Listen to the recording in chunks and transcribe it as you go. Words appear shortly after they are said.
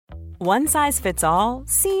One size fits all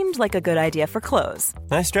seemed like a good idea for clothes.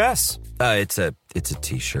 Nice dress. It's a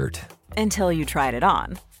t-shirt. Until you tried it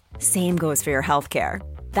on. Same goes for your healthcare.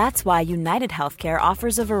 That's why United Healthcare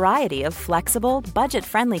offers a variety of flexible,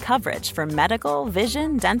 budget-friendly coverage for medical,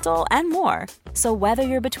 vision, dental, and more. So whether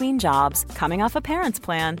you're between jobs, coming off a parent's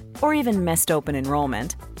plan, or even missed open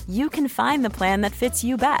enrollment, you can find the plan that fits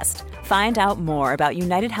you best. Find out more about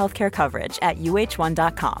United Healthcare coverage at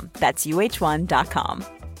uh1.com. That's uh1.com.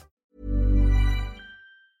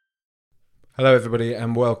 Hello everybody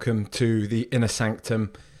and welcome to the Inner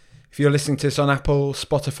Sanctum. If you're listening to this on Apple,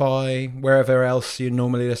 Spotify, wherever else you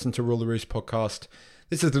normally listen to Rule the Roost podcast,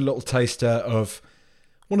 this is a little taster of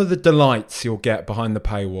one of the delights you'll get behind the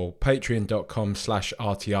paywall,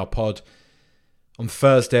 patreon.com/RTRpod. On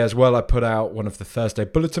Thursday as well, I put out one of the Thursday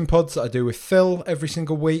bulletin pods that I do with Phil every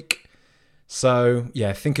single week. So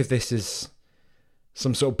yeah, think of this as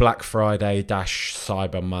some sort of Black Friday /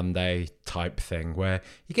 Cyber Monday type thing where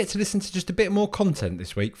you get to listen to just a bit more content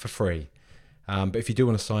this week for free. But if you do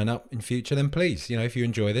want to sign up in future, then please, if you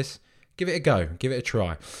enjoy this, give it a go, give it a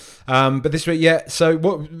try. But this week, so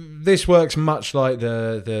this works much like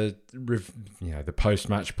the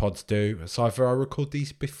post-match pods do. Aside from I record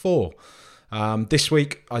these before. This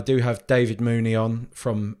week, I do have David Mooney on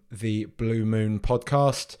from the Blue Moon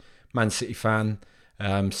podcast, Man City fan.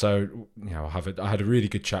 I had a really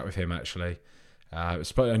good chat with him actually. It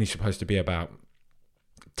was only supposed to be about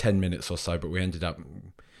 10 minutes or so, but we ended up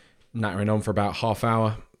nattering on for about half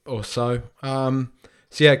hour or so.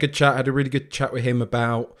 Good chat. I had a really good chat with him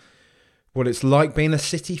about what it's like being a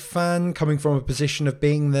City fan, coming from a position of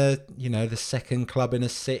being the second club in a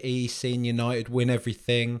city, seeing United win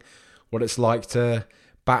everything, what it's like to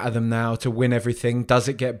batter them now, to win everything. Does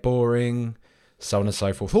it get boring? So on and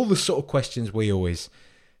so forth. All the sort of questions we always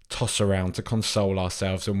toss around to console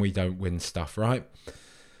ourselves when we don't win stuff, right?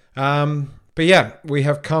 But yeah, we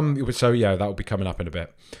have come... So yeah, that will be coming up in a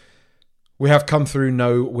bit. We have come through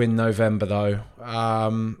no win November though.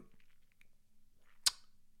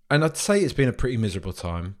 And I'd say it's been a pretty miserable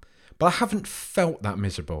time. But I haven't felt that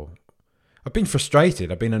miserable. I've been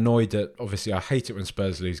frustrated. I've been annoyed at... Obviously, I hate it when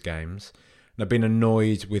Spurs lose games. And I've been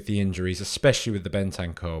annoyed with the injuries, especially with the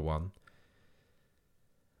Bentancur one.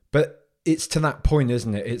 But it's to that point,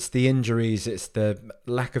 isn't it? It's the injuries, it's the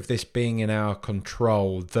lack of this being in our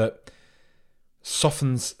control that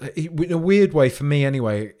softens, in a weird way for me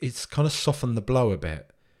anyway, it's kind of softened the blow a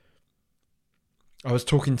bit. I was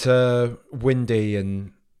talking to Windy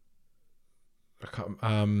and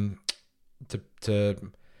to a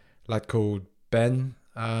lad called Ben,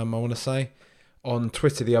 I want to say, on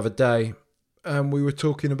Twitter the other day, and we were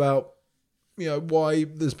talking about why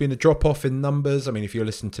there's been a drop-off in numbers. I mean, if you're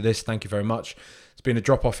listening to this, thank you very much. There's been a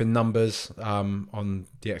drop-off in numbers on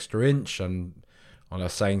the Extra Inch and on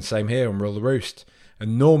us saying same here on Rule the Roost.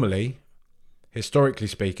 And normally, historically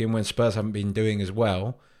speaking, when Spurs haven't been doing as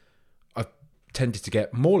well, I've tended to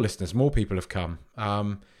get more listeners, more people have come.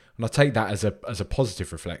 And I take that as a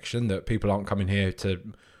positive reflection, that people aren't coming here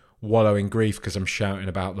to wallow in grief because I'm shouting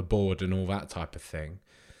about the board and all that type of thing.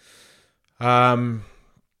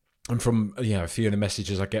 And from a few of the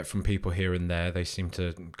messages I get from people here and there, they seem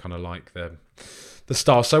to kind of like the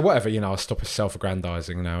style. So whatever, I'll stop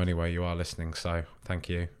self-aggrandizing now. Anyway, you are listening, so thank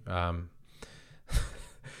you. But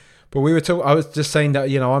I was just saying that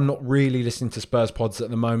I'm not really listening to Spurs pods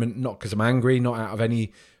at the moment, not because I'm angry, not out of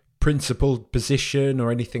any principled position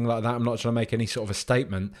or anything like that. I'm not trying to make any sort of a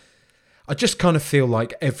statement. I just kind of feel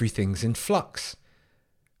like everything's in flux.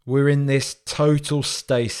 We're in this total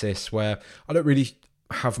stasis where I don't really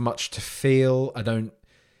have much to feel. I don't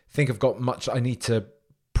think I've got much I need to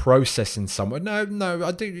process in some way. No,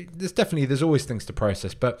 I do. There's always things to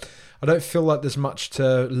process, but I don't feel like there's much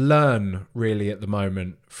to learn really at the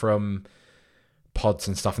moment from pods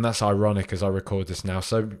and stuff. And that's ironic as I record this now.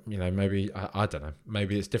 So, maybe, I don't know,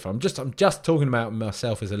 maybe it's different. I'm just talking about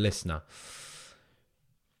myself as a listener.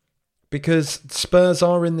 Because Spurs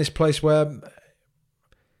are in this place where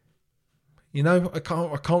I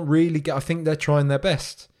can't really get... I think they're trying their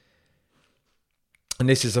best. And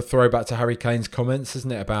this is a throwback to Harry Kane's comments,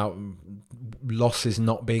 isn't it? About losses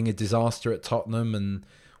not being a disaster at Tottenham and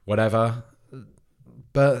whatever.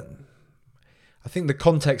 But I think the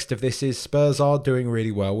context of this is Spurs are doing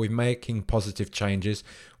really well. We're making positive changes.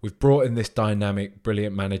 We've brought in this dynamic,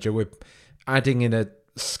 brilliant manager. We're adding in a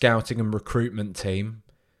scouting and recruitment team.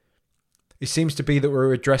 It seems to be that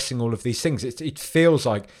we're addressing all of these things. It feels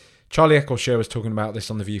like... Charlie Eccleshare was talking about this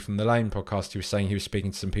on the View from the Lane podcast. He was saying he was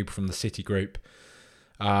speaking to some people from the City group.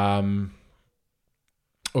 I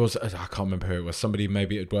can't remember who it was. Somebody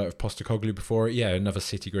maybe had worked with Postecoglou before. Yeah, another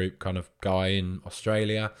City group kind of guy in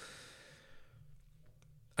Australia.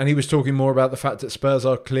 And he was talking more about the fact that Spurs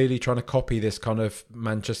are clearly trying to copy this kind of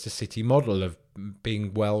Manchester City model of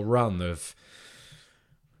being well run, of,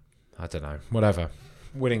 I don't know, whatever,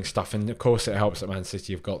 winning stuff. And of course it helps that Man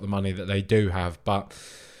City have got the money that they do have, but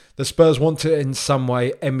the Spurs want to in some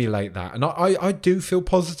way emulate that. And I do feel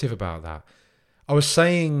positive about that. I was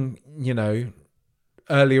saying, you know,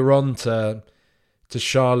 earlier on to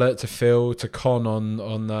Charlotte, to Phil, to Con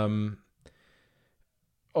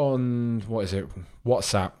on what is it,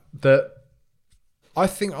 WhatsApp, that I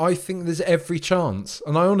think there's every chance,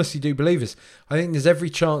 and I honestly do believe this, I think there's every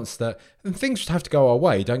chance that, and things have to go our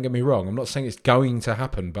way, don't get me wrong, I'm not saying it's going to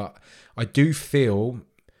happen, but I do feel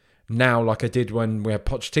now, like I did when we had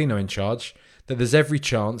Pochettino in charge, that there's every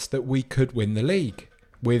chance that we could win the league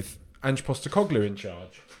with Ange Postecoglou in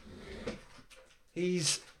charge.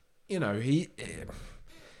 He's, you know, he's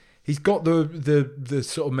got the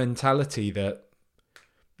sort of mentality that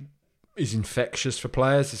is infectious for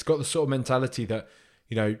players. It's got the sort of mentality that,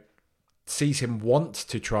 you know, sees him want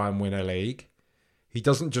to try and win a league. He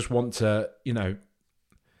doesn't just want to, you know,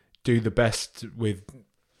 do the best with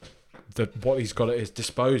what he's got at his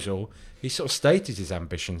disposal. He sort of stated his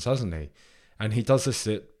ambitions, hasn't he? And he does this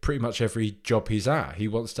at pretty much every job he's at. He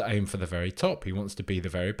wants to aim for the very top. He wants to be the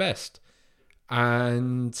very best.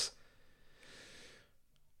 And,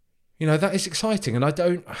 you know, that is exciting.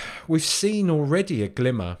 And we've seen already a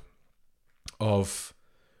glimmer of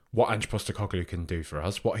what Ange Postecoglou can do for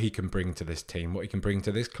us, what he can bring to this team, what he can bring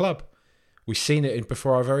to this club. We've seen it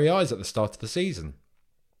before our very eyes at the start of the season.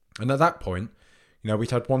 And at that point, you know,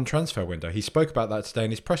 we'd had one transfer window. He spoke about that today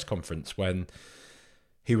in his press conference when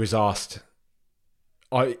he was asked,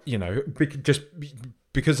 just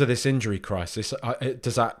because of this injury crisis,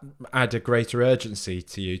 does that add a greater urgency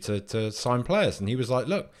to you to sign players? And he was like,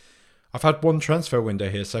 look, I've had one transfer window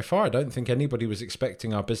here so far. I don't think anybody was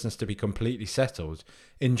expecting our business to be completely settled,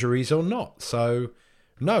 injuries or not. So,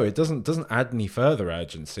 no, it doesn't add any further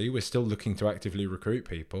urgency. We're still looking to actively recruit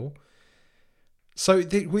people. So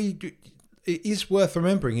it is worth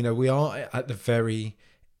remembering, you know, we are at the very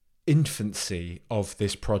infancy of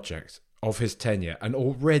this project, of his tenure, and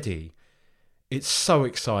already it's so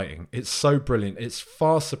exciting. It's so brilliant. It's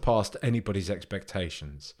far surpassed anybody's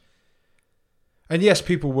expectations. And yes,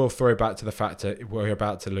 people will throw back to the fact that we're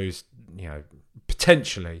about to lose, you know,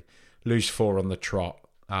 potentially lose 4 on the trot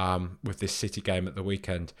with this City game at the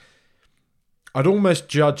weekend. I'd almost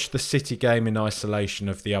judge the City game in isolation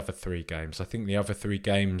of the other 3 games. I think the other 3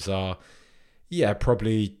 games are, yeah,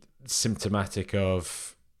 probably symptomatic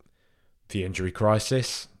of the injury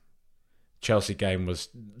crisis. Chelsea game was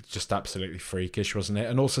just absolutely freakish, wasn't it?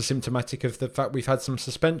 And also symptomatic of the fact we've had some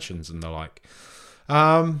suspensions and the like.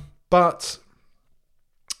 But,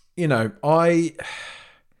 you know,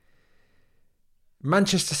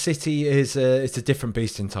 Manchester City is a different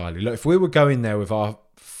beast entirely. Look, if we were going there with our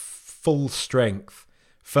full strength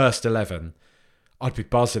first 11, I'd be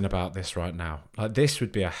buzzing about this right now. Like, this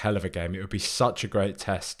would be a hell of a game. It would be such a great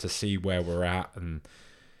test to see where we're at and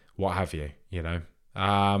what have you, you know.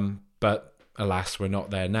 But alas, we're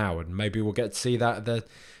not there now, and maybe we'll get to see that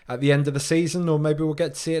at the end of the season, or maybe we'll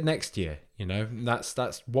get to see it next year. You know,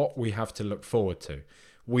 that's what we have to look forward to.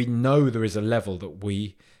 We know there is a level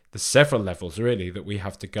there's several levels really that we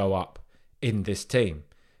have to go up in this team.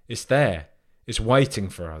 It's there. It's waiting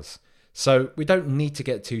for us. So we don't need to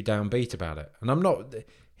get too downbeat about it. And I'm not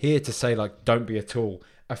here to say, like, don't be at all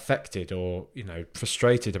affected or, you know,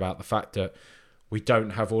 frustrated about the fact that we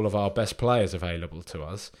don't have all of our best players available to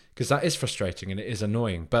us, because that is frustrating and it is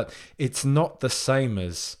annoying. But it's not the same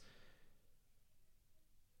as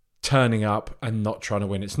turning up and not trying to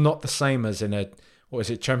win. It's not the same as in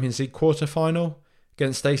Champions League quarter-final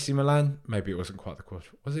against AC Milan? Maybe it wasn't quite the quarter.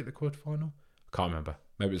 Was it the quarter-final? I can't remember.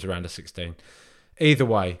 Maybe it was around a 16. Either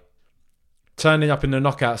way, turning up in the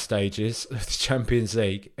knockout stages of the Champions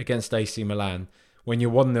League against AC Milan when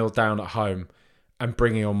you're 1-0 down at home and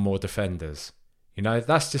bringing on more defenders. You know,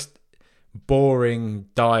 that's just boring,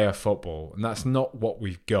 dire football, and that's not what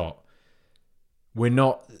we've got. We're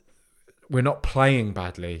not playing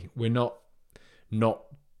badly. We're not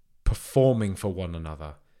performing for one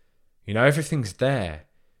another. You know, everything's there,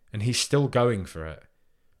 and he's still going for it.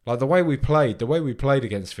 Like the way we played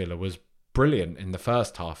against Villa was brilliant in the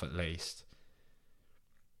first half at least.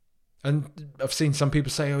 And I've seen some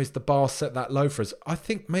people say, "Oh, is the bar set that low for us?" I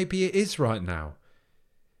think maybe it is right now,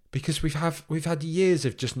 because we've had years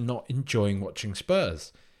of just not enjoying watching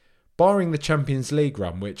Spurs, barring the Champions League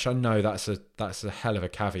run, which I know that's a hell of a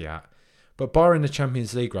caveat. But barring the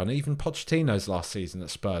Champions League run, even Pochettino's last season at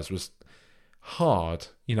Spurs was hard.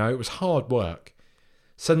 You know, it was hard work.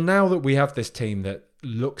 So now that we have this team that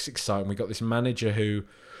looks exciting, we got this manager who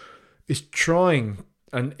is trying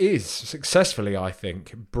and is successfully, I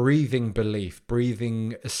think, breathing belief,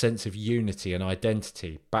 breathing a sense of unity and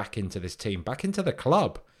identity back into this team, back into the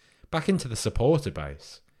club, back into the supporter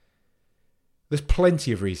base. There's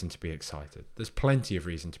plenty of reason to be excited. There's plenty of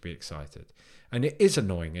reason to be excited. And it is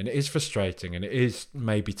annoying and it is frustrating and it is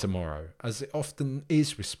maybe tomorrow, as it often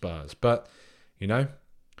is with Spurs. But, you know,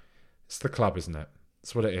 it's the club, isn't it?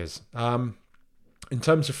 It's what it is. In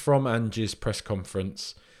terms of from Ange's press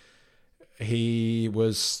conference, he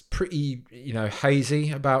was pretty, hazy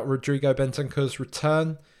about Rodrigo Bentancur's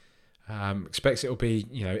return. Expects it will be,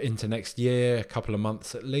 into next year, a couple of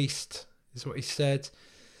months at least, is what he said.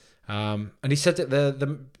 And he said that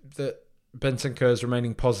that Bentancur is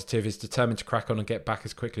remaining positive, is determined to crack on and get back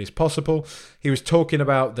as quickly as possible. He was talking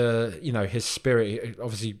about his spirit.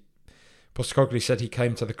 Obviously, Postecoglou said he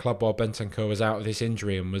came to the club while Bentancur was out of this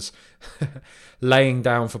injury and was laying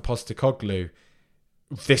down for Postecoglou,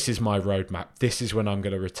 this is my roadmap. This is when I'm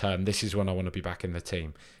going to return. This is when I want to be back in the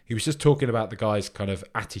team. He was just talking about the guy's kind of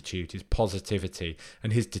attitude, his positivity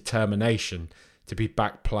and his determination to be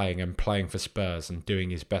back playing and playing for Spurs and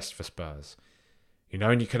doing his best for Spurs.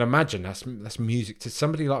 And you can imagine that's music to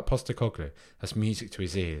somebody like Postecoglou. That's music to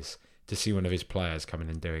his ears to see one of his players coming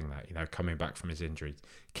and doing that, coming back from his injury,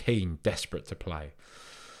 keen, desperate to play.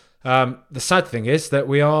 The sad thing is that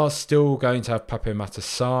we are still going to have Pape Matar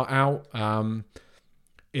Sarr out.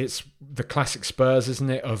 It's the classic Spurs, isn't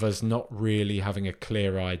it, of us not really having a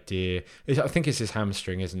clear idea. I think it's his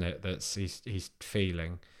hamstring, isn't it, that he's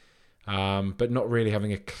feeling. But not really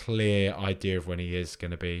having a clear idea of when he is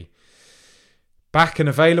going to be back and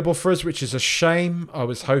available for us, which is a shame. I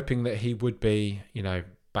was hoping that he would be,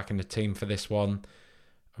 back in the team for this one.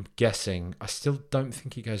 I'm guessing. I still don't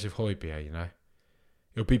think he goes with Højbjerg,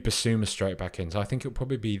 It'll be Bissouma straight back in. So I think it'll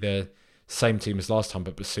probably be the same team as last time,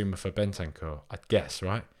 but Bissouma for Bentancur, I'd guess,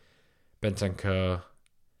 right? Bentancur,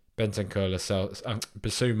 Bissouma,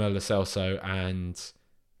 Lo Celso, and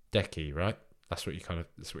Decky, right? That's what you got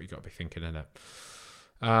to be thinking, isn't it?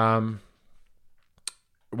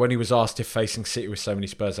 When he was asked if facing City with so many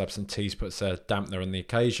Spurs absentees puts a dampener on the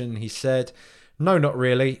occasion, he said, "No, not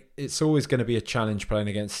really. It's always going to be a challenge playing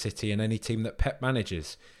against City and any team that Pep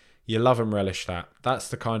manages. You love and relish that. That's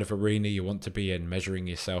the kind of arena you want to be in, measuring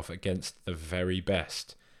yourself against the very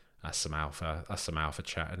best." That's some alpha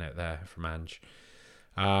chat, isn't it, there from Ange.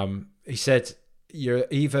 He said, "You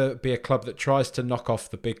either be a club that tries to knock off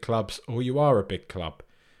the big clubs or you are a big club.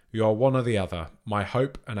 You are one or the other. My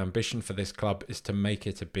hope and ambition for this club is to make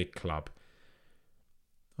it a big club."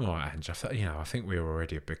 All right, Ange, I think we were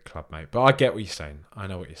already a big club, mate. But I get what you're saying. I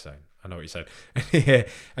know what you're saying.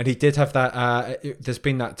 And he did have that. There's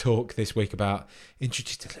been that talk this week about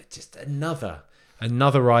introducing just another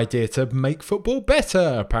idea to make football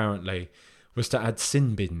better, apparently, was to add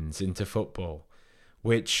sin bins into football,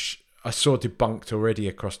 which I saw debunked already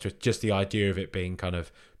across to just the idea of it being kind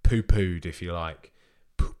of poo-pooed, if you like.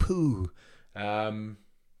 Poo-poo.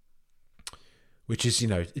 Which is,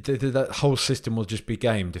 that whole system will just be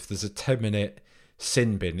gamed. If there's a 10-minute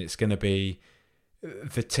sin bin, it's going to be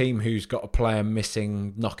the team who's got a player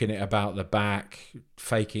missing, knocking it about the back,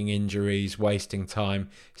 faking injuries, wasting time.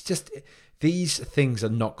 It's just, these things are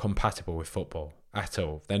not compatible with football at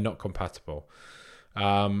all. They're not compatible.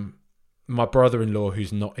 My brother-in-law,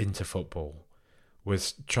 who's not into football,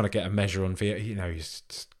 was trying to get a measure on VAR. He's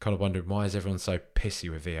just kind of wondering, why is everyone so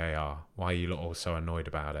pissy with VAR? Why are you lot all so annoyed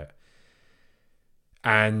about it?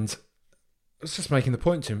 And I was just making the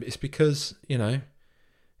point to him, it's because,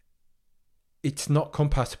 it's not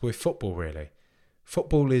compatible with football, really.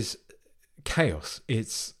 Football is chaos.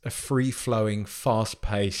 It's a free-flowing,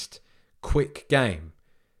 fast-paced, quick game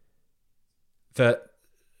that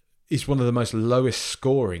is one of the most lowest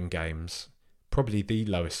scoring games, probably the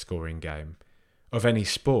lowest scoring game of any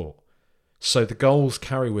sport. So the goals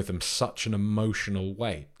carry with them such an emotional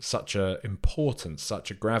weight, such a importance, such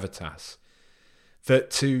a gravitas,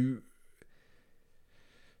 that to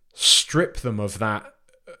strip them of that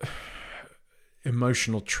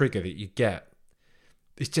emotional trigger that you get,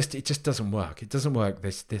 it just doesn't work. It doesn't work.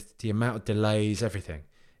 The amount of delays, everything,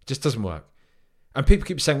 it just doesn't work. And people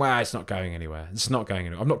keep saying, "Well, it's not going anywhere. It's not going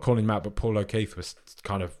anywhere." I'm not calling him out, but Paul O'Keefe was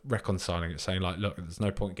kind of reconciling it, saying, like, "Look, there's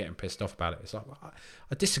no point getting pissed off about it." It's like,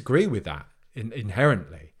 I disagree with that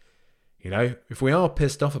inherently. If we are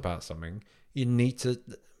pissed off about something, you need to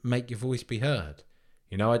make your voice be heard.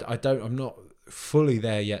 I'm not fully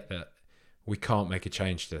there yet that we can't make a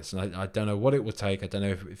change to this. And I don't know what it will take. I don't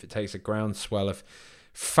know if it takes a groundswell of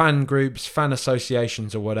fan groups, fan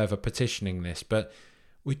associations or whatever petitioning this. But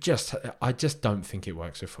I just don't think it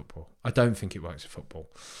works with football. I don't think it works with football.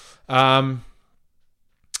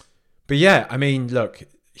 But yeah, I mean, look,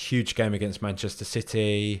 huge game against Manchester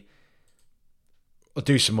City. I'll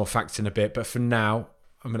do some more facts in a bit, but for now,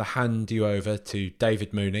 I'm going to hand you over to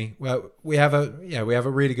David Mooney. Well, we have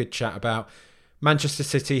a really good chat about Manchester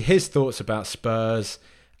City, his thoughts about Spurs,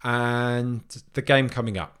 and the game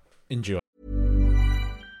coming up. Enjoy.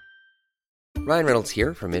 Ryan Reynolds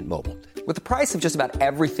here from Mint Mobile. With the price of just about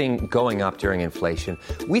everything going up during inflation,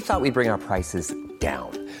 we thought we'd bring our prices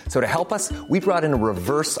down. So to help us, we brought in a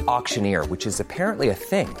reverse auctioneer, which is apparently a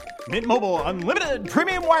thing. Mint Mobile Unlimited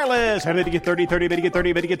Premium Wireless. How to get 30, 30, bit to get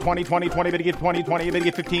 30, bit to get 20, 20, 20, bit to get 20, 20, bit to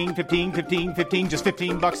get 15, 15, 15, 15, just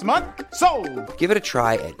 $15 a month? Sold! Give it a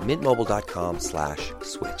try at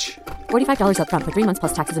mintmobile.com/switch. $45 up front for 3 months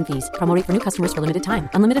plus taxes and fees. Promo rate for new customers for limited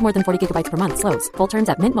time. Unlimited more than 40 gigabytes per month. Slows full terms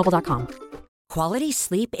at mintmobile.com. Quality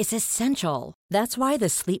sleep is essential. That's why the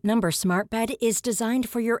Sleep Number Smart Bed is designed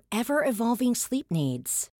for your ever-evolving sleep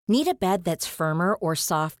needs. Need a bed that's firmer or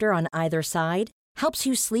softer on either side? Helps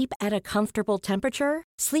you sleep at a comfortable temperature?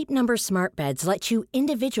 Sleep Number Smart Beds let you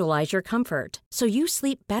individualize your comfort, so you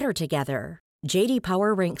sleep better together. J.D.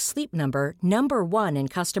 Power ranks Sleep Number number 1 in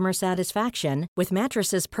customer satisfaction with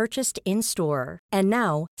mattresses purchased in-store. And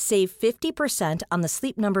now, save 50% on the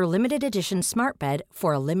Sleep Number Limited Edition Smart Bed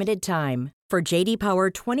for a limited time. For J.D. Power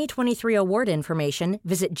 2023 award information,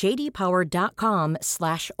 visit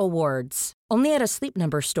jdpower.com/awards. Only at a Sleep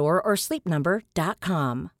Number store or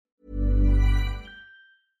sleepnumber.com.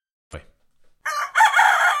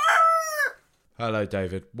 Hello,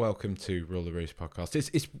 David. Welcome to Rule the Roost podcast.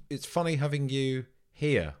 It's funny having you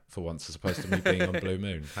here for once as opposed to me being on Blue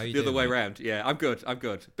Moon. How you the doing, other way mate? around. Yeah, I'm good.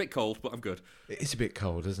 Bit cold, but I'm good. It is a bit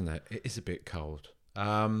cold, isn't it? It is a bit cold.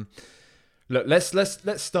 Look,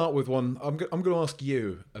 let's start with one. I'm going to ask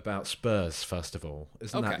you about Spurs first of all.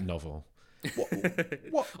 Isn't that novel?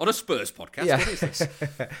 What? On a Spurs podcast? Yeah. What is this?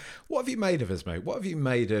 What have you made of us, mate? What have you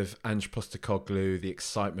made of Ange Postecoglou, the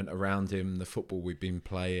excitement around him, the football we've been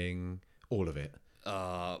playing, all of it?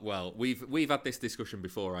 Well, we've had this discussion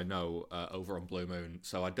before, I know, over on Blue Moon,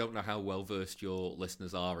 so I don't know how well versed your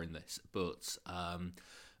listeners are in this, but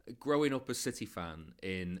growing up a City fan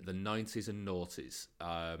in the 90s and noughties,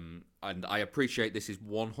 and I appreciate this is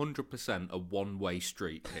 100% a one-way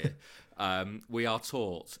street here, we are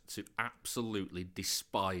taught to absolutely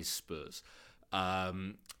despise Spurs.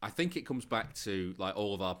 I think it comes back to like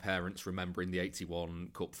all of our parents remembering the 81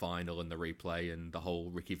 Cup final and the replay and the whole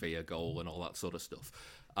Ricky Villa goal and all that sort of stuff.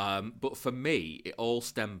 But for me, it all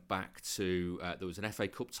stemmed back to there was an FA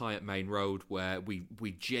Cup tie at Main Road where we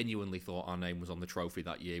genuinely thought our name was on the trophy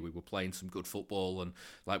that year. We were playing some good football and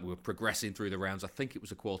like we were progressing through the rounds. I think it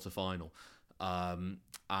was a quarter final.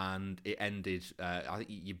 And it ended, I think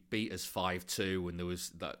you beat us 5-2 and there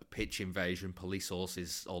was that pitch invasion, police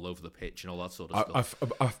horses all over the pitch and all that sort of stuff.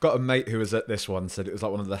 I've got a mate who was at this one, said it was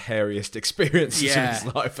like one of the hairiest experiences of his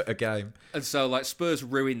life at a game. And so like Spurs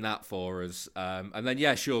ruined that for us. And then,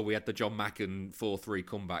 yeah, sure, we had the John Macken 4-3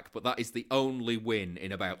 comeback, but that is the only win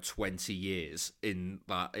in about 20 years in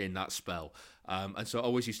that spell. And so it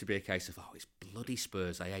always used to be a case of, it's bloody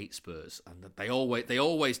Spurs, I hate Spurs. And they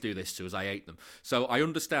always do this to us, I hate them. So I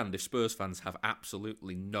understand if Spurs fans have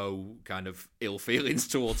absolutely no kind of ill feelings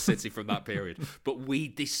towards City from that period. But we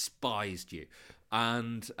despised you.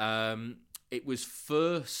 And it was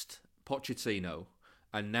first Pochettino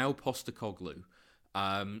and now Postecoglou.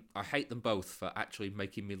 I hate them both for actually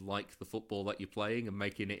making me like the football that you're playing and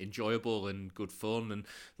making it enjoyable and good fun. And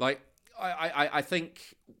like I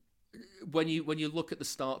think when you look at the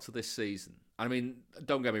start to this season, I mean,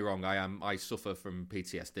 don't get me wrong, I suffer from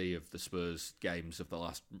PTSD of the Spurs games of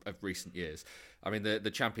recent years. I mean,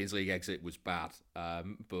 the Champions League exit was bad,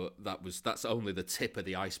 but that's only the tip of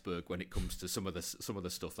the iceberg when it comes to some of the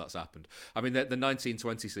stuff that's happened. I mean, the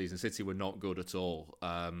 1920 season, City were not good at all.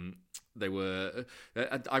 They were,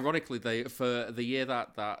 ironically, for the year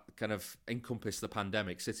that kind of encompassed the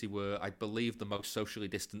pandemic, City were, I believe, the most socially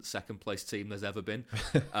distant second place team there's ever been.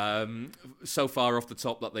 So far off the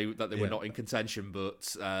top that they were not in contention, but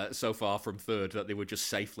so far from third that they were just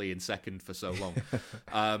safely in second for so long.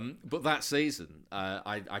 But that season,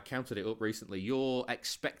 I counted it up recently. Your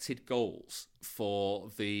expected goals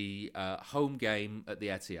for the home game at the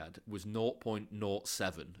Etihad was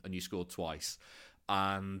 0.07, and you scored twice.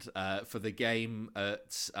 And for the game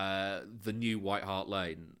at the new White Hart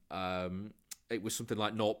Lane, it was something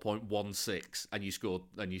like 0.16, and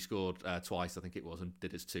you scored twice, I think it was, and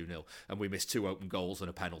did us 2-0. And we missed 2 open goals and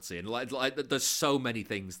a penalty. And like there's so many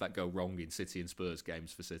things that go wrong in City and Spurs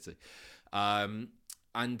games for City. And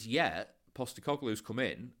yet, Postecoglou's come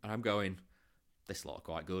in, and I'm going, this lot are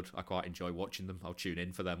quite good. I quite enjoy watching them. I'll tune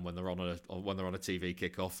in for them when they're on a TV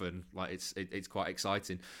kickoff, and like it's quite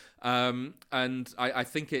exciting. And I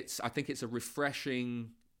think it's a refreshing.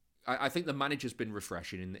 I think the manager's been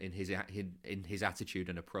refreshing in his attitude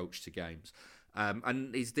and approach to games.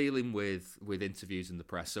 And he's dealing with interviews in the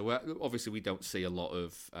press. So obviously we don't see a lot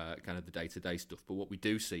of kind of the day-to-day stuff, but what we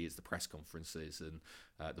do see is the press conferences and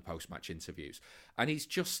the post-match interviews. And he's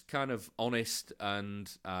just kind of honest, and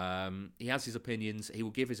he has his opinions. He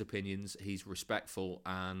will give his opinions. He's respectful,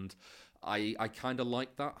 and I kind of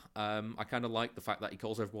like that. I kind of like the fact that he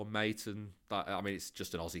calls everyone mate, and that, I mean, it's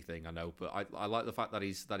just an Aussie thing, I know, but I like the fact that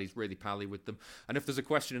he's really pally with them. And if there's a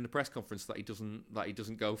question in the press conference that he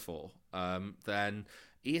doesn't go for, then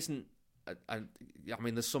he isn't. I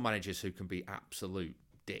mean, there's some managers who can be absolute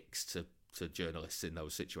dicks to journalists in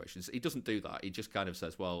those situations. He doesn't do that. He just kind of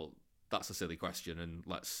says, "Well, that's a silly question, and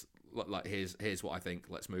here's what I think.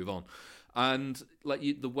 Let's move on." And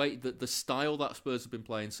the way that the style that Spurs have been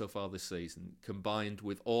playing so far this season, combined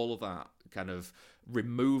with all of that kind of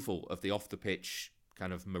removal of the off the pitch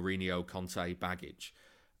kind of Mourinho Conte baggage,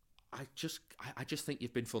 I just think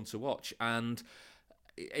you've been fun to watch. And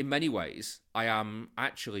in many ways, I am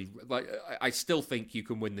actually I still think you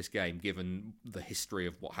can win this game given the history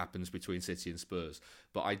of what happens between City and Spurs.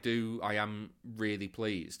 But I am really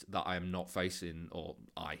pleased that I am not facing,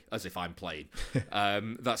 as if I'm playing,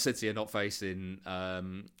 that City are not facing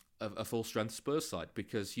a full strength Spurs side,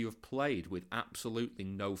 because you have played with absolutely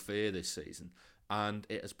no fear this season. And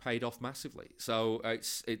it has paid off massively. So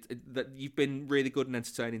that you've been really good and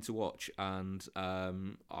entertaining to watch, and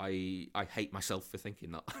I hate myself for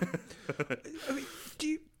thinking that. I mean,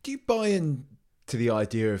 do you buy into the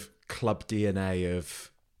idea of club DNA,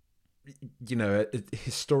 of a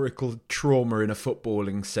historical trauma in a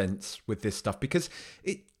footballing sense with this stuff? Because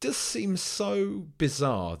it does seem so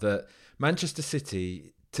bizarre that Manchester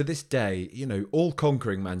City, to this day, all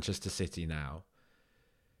conquering Manchester City now,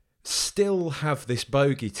 still have this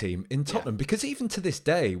bogey team in Tottenham, because even to this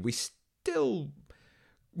day we still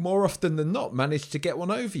more often than not manage to get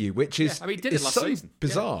one over you, which is, did it last season.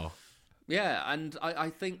 Bizarre. Yeah, and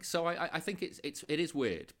I think so. I think it is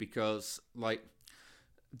weird, because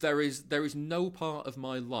there is no part of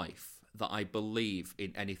my life that I believe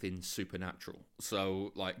in anything supernatural.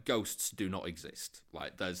 So ghosts do not exist.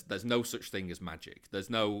 There's no such thing as magic. There's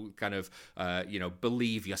no kind of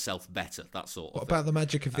believe yourself better, that sort of What thing. about the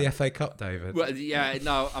magic of the FA Cup, David? Well, yeah,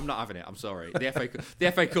 no, I'm not having it. I'm sorry.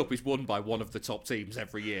 The FA Cup is won by one of the top teams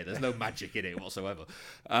every year. There's no magic in it whatsoever.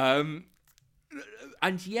 And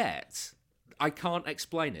yet I can't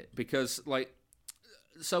explain it, because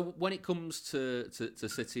so when it comes to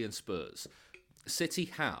City and Spurs, City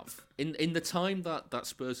have, in the time that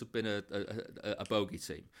Spurs have been a bogey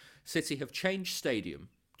team, City have changed stadium,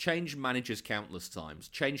 changed managers countless times,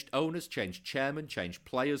 changed owners, changed chairmen, changed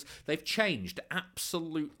players. They've changed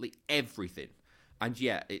absolutely everything, and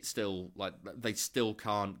yet it's still they still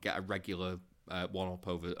can't get a regular one-up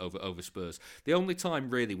over Spurs. The only time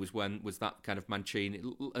really was that kind of Mancini,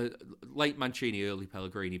 late Mancini, early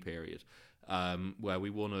Pellegrini period, where we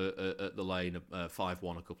won at the Lane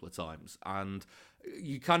 5-1 a couple of times, and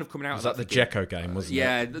you kind of coming out. Was that the Dzeko game? Wasn't it?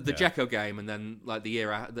 Yeah, the Dzeko game, and then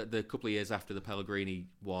the couple of years after the Pellegrini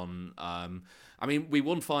one. I mean, we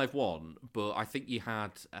won 5-1, but I think you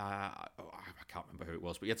had I can't remember who it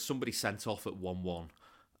was, but you had somebody sent off at 1-1.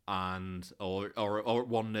 Or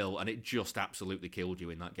 1-0, and it just absolutely killed you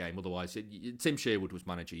in that game. Otherwise, Tim Sherwood was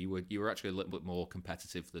manager. You were actually a little bit more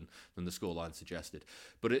competitive than the scoreline suggested.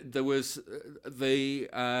 But there was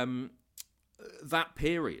that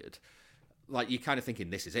period. You're kind of thinking,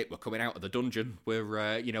 this is it. We're coming out of the dungeon.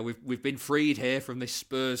 We're we've been freed here from this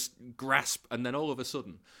Spurs grasp, and then all of a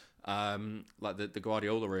sudden, the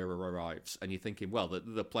Guardiola era arrives, and you're thinking, well,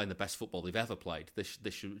 they're playing the best football they've ever played. This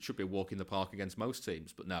should be a walk in the park against most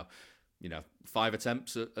teams. But no, 5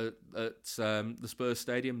 attempts at the Spurs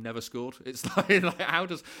stadium, never scored. It's how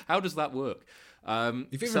does that work? I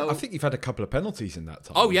think you've had a couple of penalties in that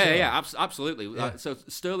time. Oh yeah, absolutely. Yeah. So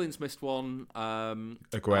Sterling's missed one.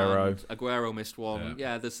 Aguero missed one.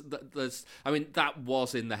 Yeah, there's. I mean, that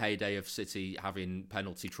was in the heyday of City having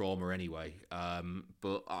penalty trauma anyway.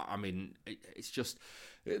 But I mean, it's just.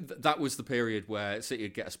 That was the period where City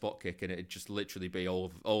would get a spot kick, and it'd just literally be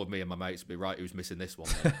all of me and my mates would be, right, who's missing this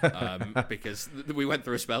one then? Because we went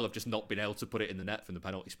through a spell of just not being able to put it in the net from the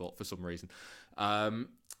penalty spot for some reason.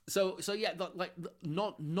 So yeah,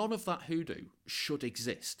 none of that hoodoo should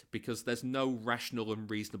exist, because there's no rational and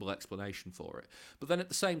reasonable explanation for it. But then at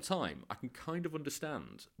the same time, I can kind of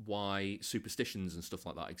understand why superstitions and stuff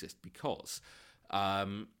like that exist, because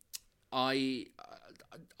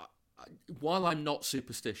while I'm not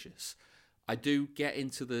superstitious, I do get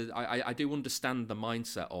into I do understand the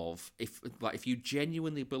mindset of if you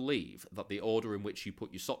genuinely believe that the order in which you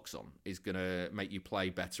put your socks on is going to make you play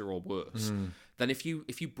better or worse, then if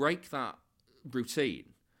you break that routine,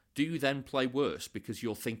 do you then play worse because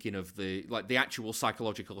you're thinking of the actual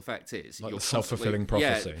psychological effect is like you're the self-fulfilling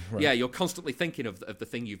prophecy? Yeah, right. yeah, you're constantly thinking of the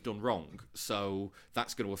thing you've done wrong, so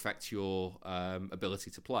that's going to affect your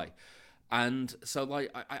ability to play. And so, like,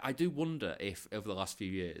 I do wonder if over the last few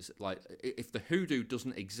years, like, if the hoodoo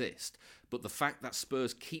doesn't exist, but the fact that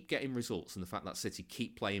Spurs keep getting results and the fact that City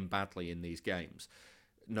keep playing badly in these games,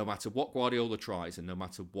 no matter what Guardiola tries and no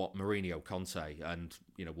matter what Mourinho, Conte, and,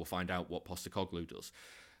 you know, we'll find out what Postecoglou does,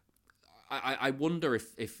 I wonder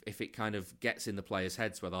if it kind of gets in the players'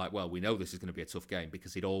 heads where they're like, well, we know this is going to be a tough game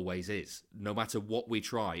because it always is. No matter what we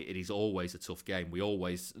try, it is always a tough game. We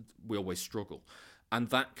always struggle. And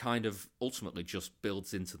that kind of ultimately just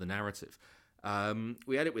builds into the narrative.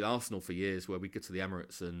 We had it with Arsenal for years where we get to the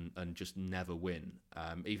Emirates and just never win,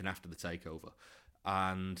 even after the takeover.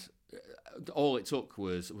 And all it took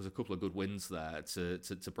was a couple of good wins there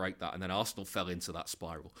to break that. And then Arsenal fell into that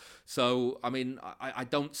spiral. So, I mean, I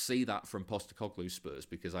don't see that from Postecoglou's Spurs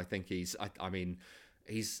because I think he's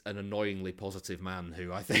an annoyingly positive man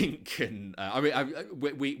who I think can.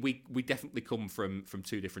 We definitely come from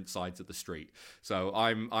two different sides of the street. So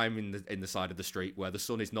I'm in the side of the street where the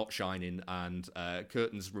sun is not shining and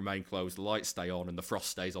curtains remain closed, the lights stay on, and the frost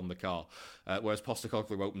stays on the car. Whereas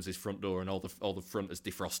Postecoglou opens his front door and all the front is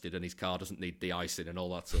defrosted and his car doesn't need de-icing and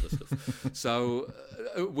all that sort of stuff. So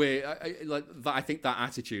I think that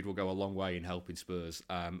attitude will go a long way in helping Spurs,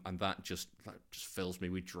 and that just fills me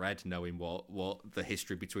with dread knowing what the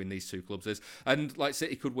history between these two clubs is. And like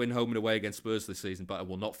City could win home and away against Spurs this season, but I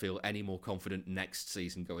will not feel any more confident next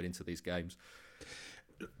season going into these games.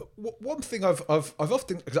 One thing I've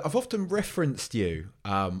often referenced you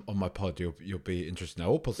on my pod. You'll be interested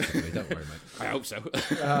now, or positively. Don't worry, mate. I hope so.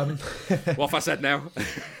 What have I said now?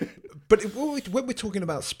 But when we're talking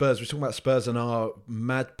about Spurs, we're talking about Spurs and our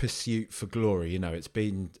mad pursuit for glory. You know, it's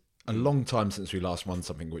been a long time since we last won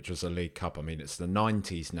something, which was a League Cup. I mean, it's the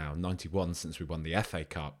 90s now, 91 since we won the FA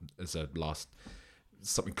Cup as a last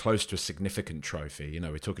something close to a significant trophy. You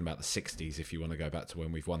know, we're talking about the 60s if you want to go back to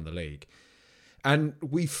when we've won the league. And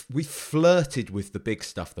we've flirted with the big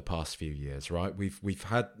stuff the past few years, right? We've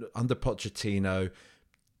had under Pochettino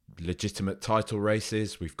legitimate title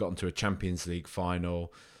races. We've gotten to a Champions League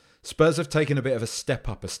final. Spurs have taken a bit of a step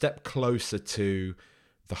up, a step closer to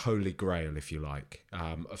the Holy Grail, if you like,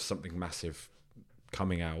 of something massive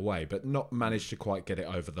coming our way, but not managed to quite get it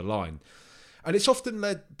over the line. And it's often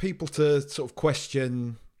led people to sort of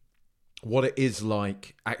question what it is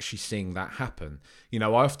like actually seeing that happen. You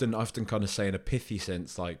know, I often kind of say in a pithy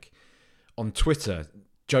sense, like on Twitter,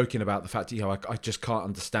 joking about the fact, you know, I just can't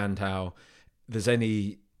understand how there's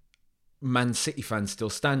any Man City fans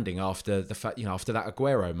still standing after the fact, you know, after that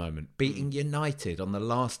Aguero moment, beating United on the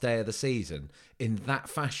last day of the season in that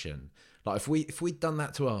fashion. Like if we'd done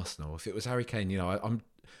that to Arsenal, if it was Harry Kane, you know, I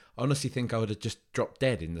honestly think I would have just dropped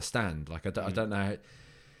dead in the stand. Like I don't know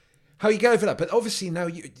how you go for that, but obviously now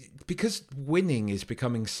because winning is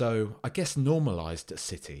becoming so, I guess, normalised at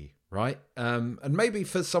City, right? And maybe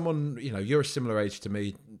for someone, you know, you're a similar age to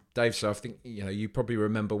me, Dave. So I think, you know, you probably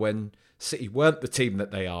remember when City weren't the team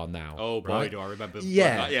that they are now. Oh boy, right? do I remember!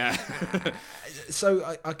 Yeah, yeah.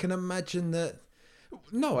 So I can imagine that.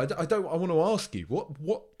 No, I don't. I want to ask you,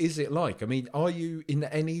 what is it like? I mean, are you in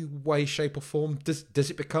any way, shape, or form? Does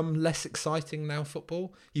it become less exciting now?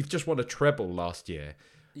 Football? You've just won a treble last year.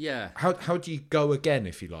 Yeah. How do you go again,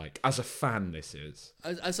 if you like, as a fan? This is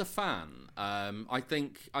as a fan. I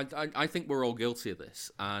think we're all guilty of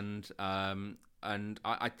this, and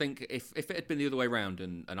I think if it had been the other way around,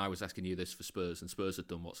 and I was asking you this for Spurs, and Spurs had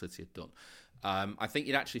done what City had done, I think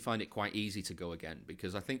you'd actually find it quite easy to go again,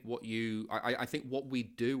 because I think what we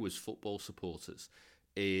do as football supporters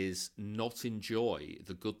is not enjoy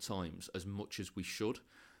the good times as much as we should.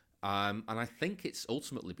 And I think it's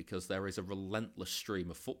ultimately because there is a relentless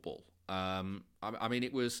stream of football. I mean,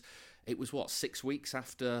 it was what, 6 weeks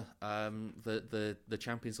after the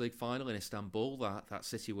Champions League final in Istanbul that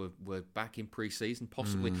City were back in pre-season,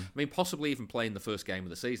 possibly even playing the first game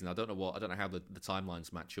of the season. I don't know how the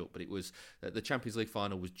timelines match up, but it was the Champions League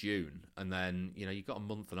final was June, and then, you know, you've got a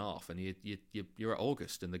month and a half, and you're at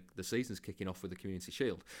August, and the season's kicking off with the Community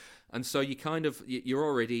Shield. And so you're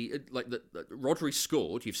already, like, Rodri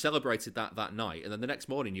scored, you've celebrated that night, and then the next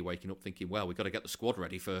morning you're waking up thinking, well, we've got to get the squad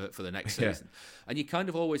ready for the next season. And you're kind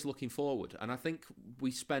of always looking forward. And I think we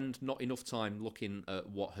spend not enough time looking at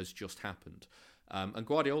what has just happened. And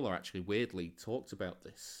Guardiola actually weirdly talked about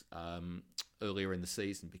this earlier in the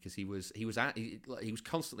season, because he was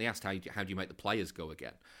constantly asked how do you make the players go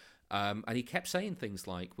again, and he kept saying things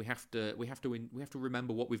like we have to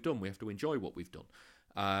remember what we've done, we have to enjoy what we've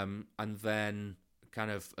done, and then kind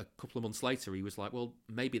of a couple of months later he was like, well,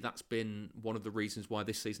 maybe that's been one of the reasons why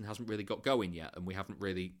this season hasn't really got going yet, and we haven't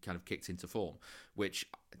really kind of kicked into form, which,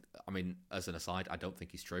 I mean, as an aside, I don't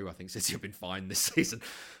think is true. I think City have been fine this season.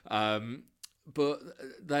 But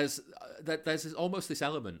there's almost this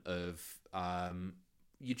element of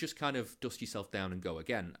you just kind of dust yourself down and go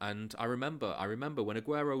again. And I remember when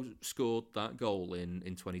Aguero scored that goal in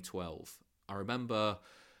 2012. I remember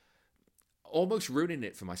almost ruining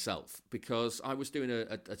it for myself, because I was doing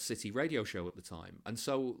a City radio show at the time, and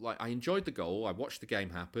so like I enjoyed the goal, I watched the game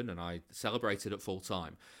happen, and I celebrated at full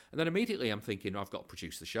time. And then immediately I'm thinking, I've got to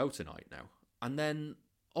produce the show tonight now. And then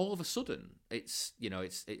all of a sudden, it's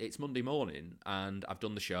Monday morning, and I've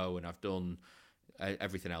done the show and I've done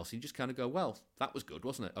everything else. And you just kind of go, well, that was good,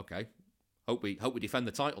 wasn't it? Okay, hope we defend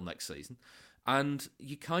the title next season. And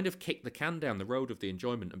you kind of kick the can down the road of the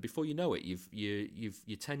enjoyment, and before you know it,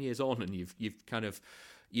 you're 10 years on, and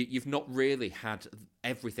you've not really had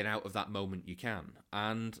everything out of that moment you can.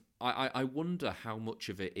 And I wonder how much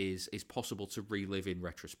of it is possible to relive in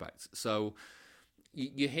retrospect. So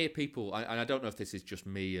you hear people, and I don't know if this is just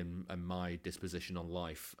me and my disposition on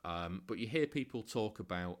life, but you hear people talk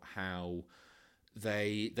about how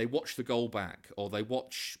they watch the goal back, or they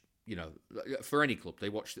watch, for any club, they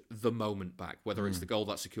watch the moment back, whether it's the goal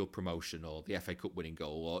that secured promotion, or the FA Cup winning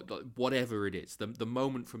goal, or whatever it is, the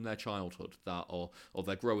moment from their childhood that, or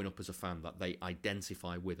they're growing up as a fan, that they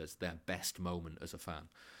identify with as their best moment as a fan.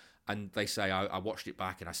 And they say, I watched it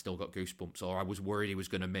back and I still got goosebumps, or I was worried he was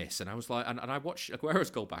going to miss. And I was like, and I watched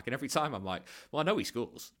Aguero's goal back, and every time I'm like, well, I know he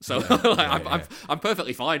scores, so I'm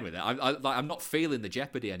perfectly fine with it. I'm not feeling the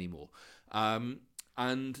jeopardy anymore. And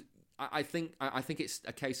I think it's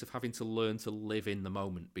a case of having to learn to live in the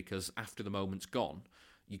moment, because after the moment's gone,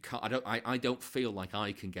 you can't. I don't feel like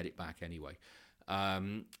I can get it back anyway.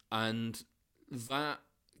 And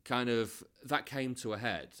that came to a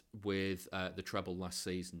head with the treble last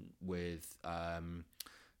season, with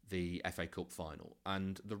the FA Cup final.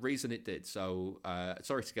 And the reason it did, so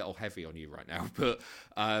sorry to get all heavy on you right now, but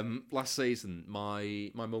last season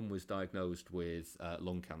my mum was diagnosed with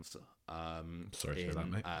lung cancer. Sorry to hear that,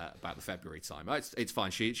 mate. About the February time. It's fine.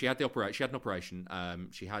 She had the operation. She had an operation.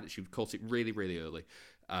 She caught it really, really early.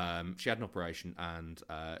 She had an operation, and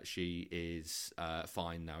she is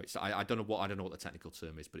fine now. I don't know what the technical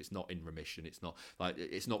term is, but it's not in remission. It's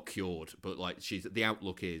not cured, but like the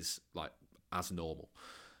outlook is like as normal.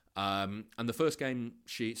 And the first game,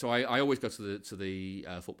 I always go to the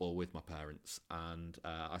football with my parents, and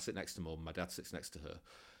I sit next to Mum. My dad sits next to her,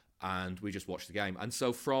 and we just watch the game. And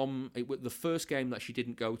so the first game that she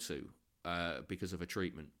didn't go to because of her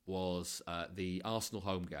treatment was the Arsenal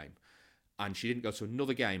home game. And she didn't go to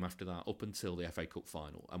another game after that up until the FA Cup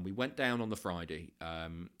final. And we went down on the Friday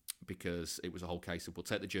because it was a whole case of we'll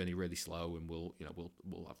take the journey really slow, and we'll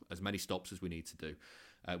have as many stops as we need to do.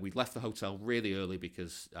 We left the hotel really early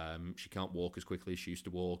because she can't walk as quickly as she used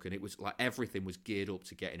to walk, and it was like everything was geared up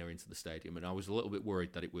to getting her into the stadium. And I was a little bit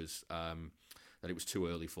worried that it was too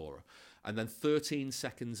early for her. And then 13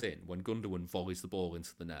 seconds in, when Gundogan volleys the ball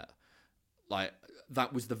into the net, like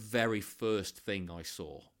that was the very first thing I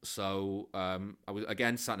saw. So I was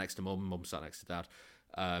again sat next to Mum. Mum sat next to Dad.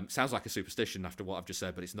 Sounds like a superstition after what I've just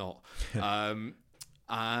said, but it's not.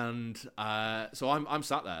 And so I'm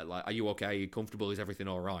sat there like, are you okay? Are you comfortable? Is everything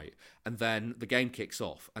all right? And then the game kicks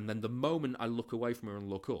off. And then the moment I look away from her and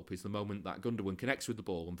look up is the moment that Gundogan connects with the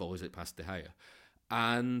ball and volleys it past De Gea.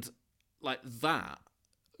 And like that,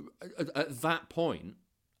 at that point,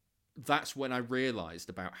 that's when I realised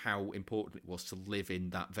about how important it was to live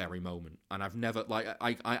in that very moment. And I've never, like,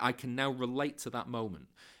 I can now relate to that moment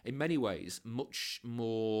in many ways much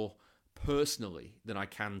more personally than I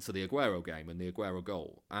can to the Aguero game and the Aguero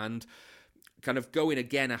goal. And kind of going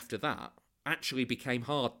again after that actually became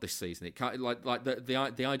hard this season. It kind of, like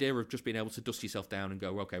the idea of just being able to dust yourself down and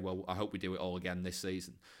go, okay, well, I hope we do it all again this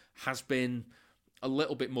season, has been a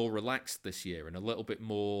little bit more relaxed this year, and a little bit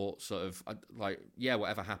more sort of like, yeah,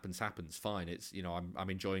 whatever happens, fine. It's, I'm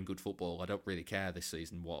enjoying good football. I don't really care this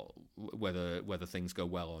season whether things go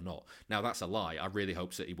well or not. Now that's a lie. I really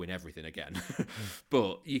hope City win everything again,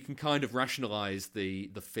 but you can kind of rationalise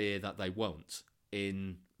the fear that they won't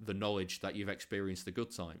in the knowledge that you've experienced the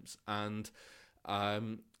good times. And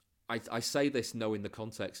I say this knowing the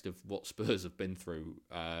context of what Spurs have been through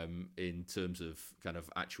in terms of kind of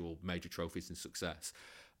actual major trophies and success.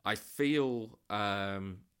 I feel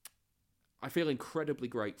I feel incredibly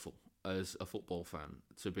grateful as a football fan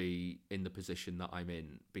to be in the position that I'm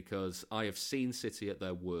in, because I have seen City at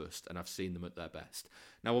their worst and I've seen them at their best.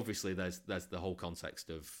 Now, obviously, there's the whole context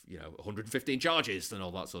of 115 charges and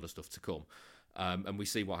all that sort of stuff to come, and we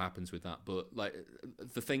see what happens with that. But like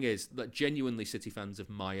the thing is that genuinely City fans of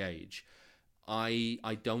my age,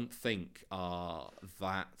 I don't think are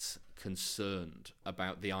that concerned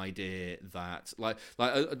about the idea that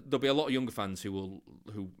there'll be a lot of younger fans who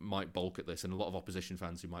might balk at this, and a lot of opposition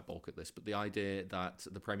fans who might balk at this. But the idea that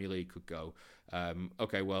the Premier League could go,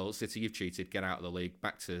 okay, well, City, you've cheated, get out of the league,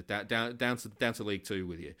 back to down to League Two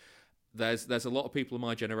with you. There's a lot of people in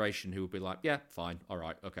my generation who would be like, yeah, fine, all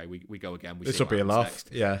right, okay, we go again. This will be a laugh.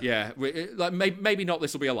 Next. Yeah. Maybe not.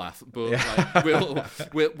 This will be a laugh, but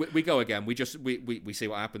we go again. We see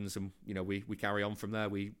what happens, and we carry on from there.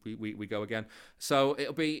 We go again. So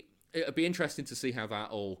it'll be interesting to see how that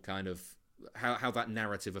all kind of how that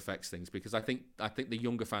narrative affects things, because I think the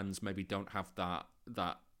younger fans maybe don't have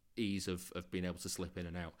that ease of being able to slip in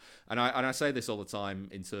and out. And I say this all the time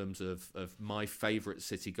in terms of my favourite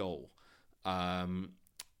City goal.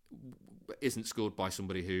 Isn't scored by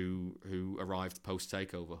somebody who arrived post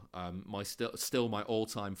takeover. Still my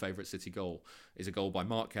all-time favourite City goal is a goal by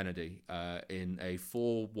Mark Kennedy in a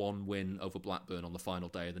 4-1 win over Blackburn on the final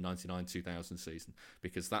day of the 99-2000 season,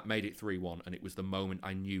 because that made it 3-1, and it was the moment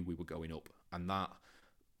I knew we were going up. And that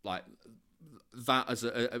as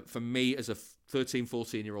for me as a 13,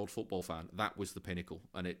 14-year-old football fan, that was the pinnacle.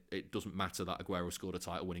 And it doesn't matter that Aguero scored a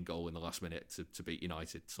title-winning goal in the last minute to beat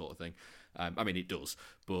United, sort of thing. I mean, it does,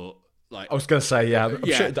 but I was going to say, I'm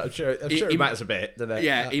sure it matters a bit, doesn't it?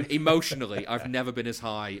 Yeah, emotionally, I've never been as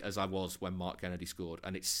high as I was when Mark Kennedy scored,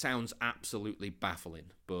 and it sounds absolutely baffling,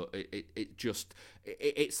 but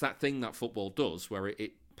it's that thing that football does, where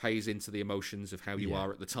it pays into the emotions of how you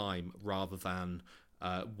are at the time, rather than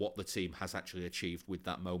what the team has actually achieved with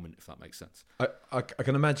that moment, if that makes sense. I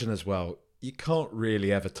can imagine as well, you can't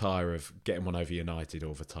really ever tire of getting one over United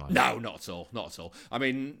all the time. No, not at all. I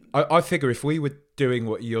mean, I figure if we were doing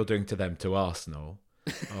what you're doing to them to Arsenal,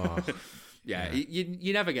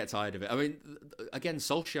 you never get tired of it. I mean, again,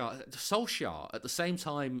 Solskjaer at the same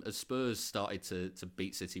time as Spurs started to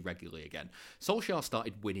beat City regularly again, Solskjaer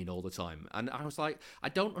started winning all the time, and I was like, I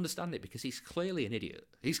don't understand it, because he's clearly an idiot.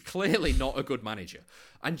 He's clearly not a good manager,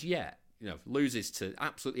 and yet loses to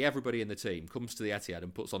absolutely everybody in the team, comes to the Etihad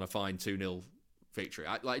and puts on a fine 2-0 victory.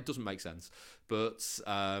 It doesn't make sense, but.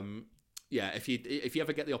 If you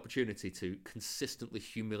ever get the opportunity to consistently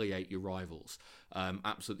humiliate your rivals,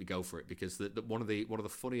 absolutely go for it, because one of the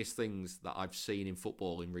funniest things that I've seen in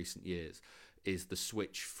football in recent years is the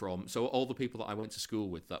switch from all the people that I went to school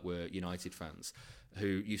with that were United fans, who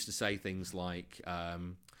used to say things like,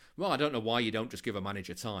 well, I don't know why you don't just give a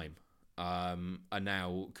manager time. And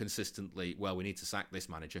now consistently, well, we need to sack this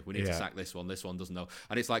manager, we need to sack this one doesn't know.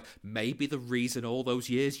 And it's like, maybe the reason all those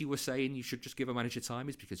years you were saying you should just give a manager time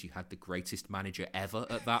is because you had the greatest manager ever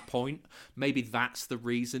at that point. Maybe that's the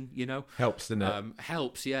reason, Helps, doesn't it?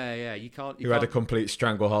 Helps, yeah. You had a complete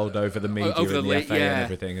stranglehold over the media and the FA and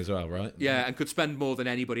everything as well, right? Yeah, and could spend more than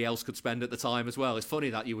anybody else could spend at the time as well. It's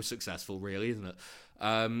funny that you were successful, really, isn't it?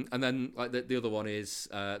 And then the other one is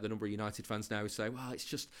the number of United fans now who say, well, it's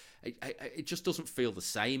just it just doesn't feel the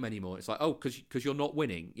same anymore. It's like, oh, because you're not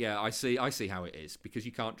winning. Yeah, I see how it is, because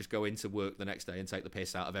you can't just go into work the next day and take the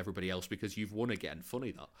piss out of everybody else because you've won again.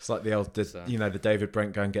 Funny that. It's like the old, the David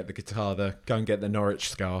Brent go and get the guitar, go and get the Norwich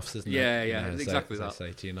scarves, isn't it? Yeah, exactly that.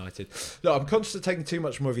 Say to United. Look, I'm conscious of taking too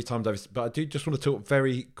much more of your time, David, but I do just want to talk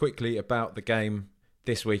very quickly about the game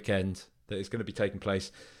this weekend that is going to be taking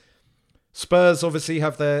place. Spurs obviously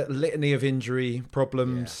have their litany of injury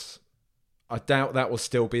problems. I doubt that will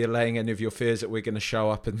still be allaying any of your fears that we're going to show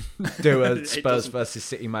up and do a Spurs versus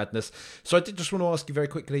City madness. So I did just want to ask you very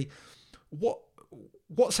quickly,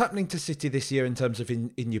 what's happening to City this year in terms of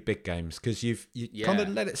in your big games? Because you kind of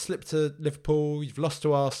let it slip to Liverpool, you've lost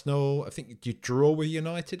to Arsenal. I think you draw with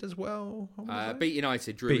United as well. Beat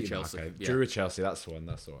United, drew with Chelsea. Okay. Yeah. Drew with Chelsea, that's the one.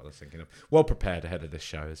 That's what I was thinking of. Well prepared ahead of this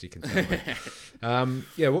show, as you can tell.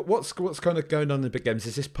 What's kind of going on in the big games?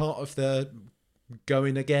 Is this part of the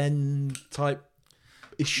going again type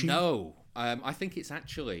issue? No. I think it's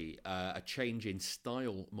actually a change in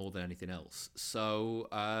style more than anything else. So,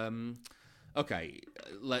 okay,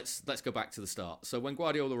 let's go back to the start. So when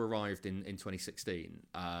Guardiola arrived in 2016,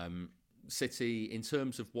 City, in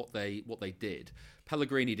terms of what they did,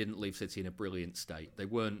 Pellegrini didn't leave City in a brilliant state. They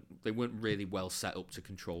weren't really well set up to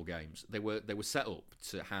control games. They were set up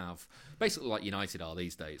to have, basically like United are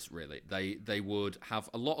these days, really. They would have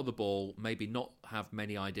a lot of the ball, maybe not have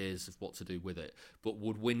many ideas of what to do with it, but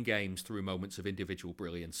would win games through moments of individual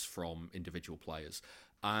brilliance from individual players.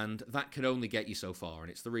 And that can only get you so far.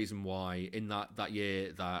 And it's the reason why in that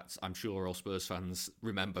year that I'm sure all Spurs fans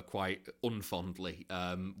remember quite unfondly,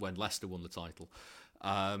 when Leicester won the title,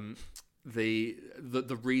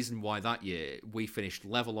 the reason why that year we finished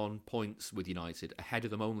level on points with United, ahead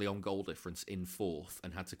of them only on goal difference in fourth,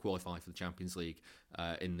 and had to qualify for the Champions League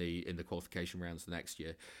in the qualification rounds the next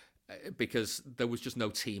year, because there was just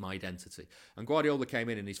no team identity. And Guardiola came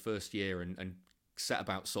in his first year and set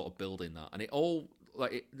about sort of building that. And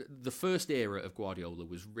the first era of Guardiola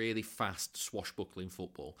was really fast, swashbuckling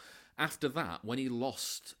football. After that, when he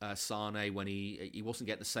lost Sane, when he wasn't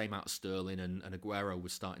getting the same out of Sterling, and Aguero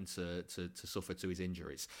was starting to suffer to his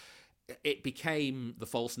injuries, it became the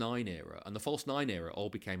false nine era. And the false nine era all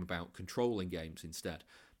became about controlling games instead.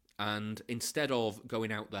 And instead of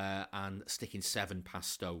going out there and sticking 7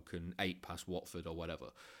 past Stoke and 8 past Watford or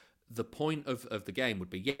whatever, the point of the game would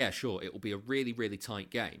be, yeah, sure, it will be a really, really tight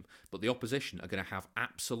game, but the opposition are going to have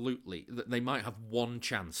they might have one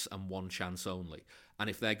chance and one chance only. And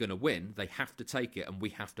if they're going to win, they have to take it, and we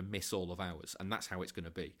have to miss all of ours. And that's how it's going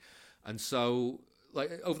to be. And so,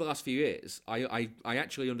 over the last few years, I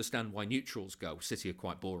actually understand why neutrals go, City are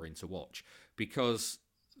quite boring to watch, because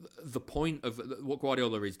the point of what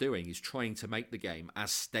Guardiola is doing is trying to make the game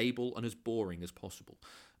as stable and as boring as possible.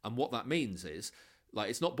 And what that means is,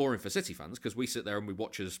 it's not boring for City fans, because we sit there and we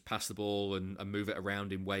watch us pass the ball and move it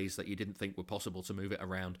around in ways that you didn't think were possible to move it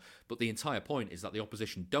around. But the entire point is that the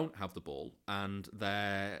opposition don't have the ball, and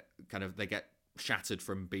they get shattered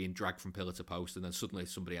from being dragged from pillar to post, and then suddenly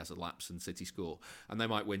somebody has a lapse and City score, and they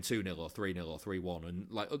might win 2-0 or 3-0 or 3-1, and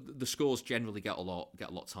the scores generally get a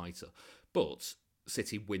lot tighter. But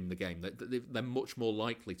City win the game. They're much more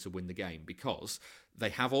likely to win the game because they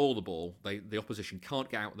have all the ball. The opposition can't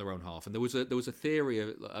get out in their own half. And there was a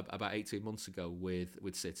theory about 18 months ago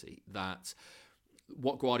with City that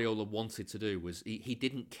what Guardiola wanted to do was he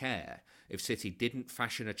didn't care if City didn't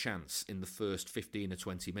fashion a chance in the first 15 or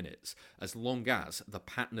 20 minutes, as long as the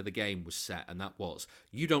pattern of the game was set, and that was,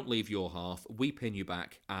 you don't leave your half, we pin you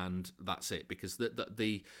back, and that's it. Because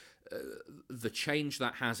the change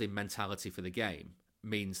that has in mentality for the game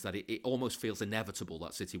means that it almost feels inevitable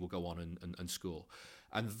that City will go on and score.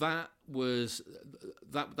 And that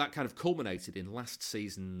kind of culminated in last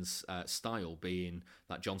season's style, being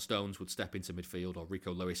that John Stones would step into midfield, or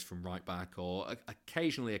Rico Lewis from right back, or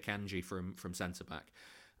occasionally Akanji from centre back.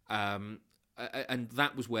 And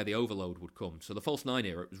that was where the overload would come. So the false nine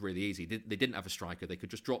era, it was really easy. They didn't have a striker. They could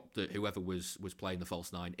just drop whoever was playing the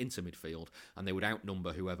false nine into midfield, and they would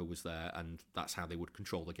outnumber whoever was there, and that's how they would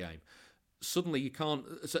control the game. Suddenly you can't...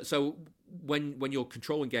 So when you're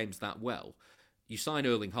controlling games that well, you sign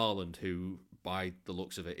Erling Haaland, who, by the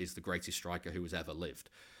looks of it, is the greatest striker who has ever lived.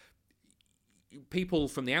 People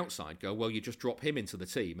from the outside go, well, you just drop him into the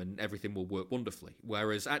team and everything will work wonderfully.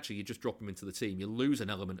 Whereas actually you just drop him into the team, you lose an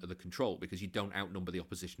element of the control because you don't outnumber the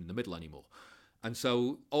opposition in the middle anymore. And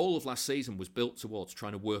so all of last season was built towards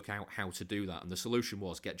trying to work out how to do that. And the solution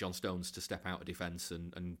was get John Stones to step out of defence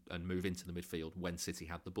and move into the midfield when City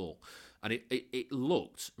had the ball. And it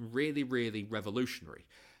looked really, really revolutionary,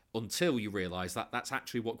 until you realise that that's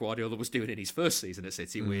actually what Guardiola was doing in his first season at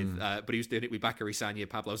City, but he was doing it with Bakary Sagna,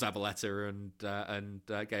 Pablo Zabaleta, and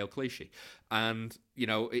Gaël Clichy. And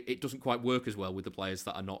it doesn't quite work as well with the players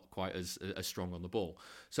that are not quite as strong on the ball.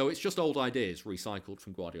 So it's just old ideas recycled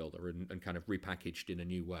from Guardiola and kind of repackaged in a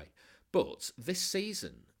new way. But this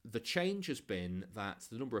season, the change has been that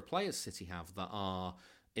the number of players City have that are,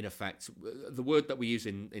 in effect, the word that we use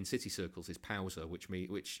in City circles is pausa,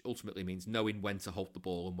 which ultimately means knowing when to hold the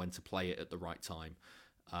ball and when to play it at the right time,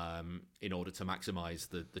 in order to maximise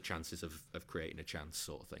the chances of creating a chance,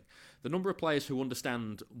 sort of thing. The number of players who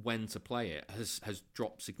understand when to play it has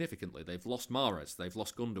dropped significantly. They've lost Mahrez, they've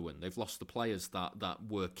lost Gundogan, they've lost the players that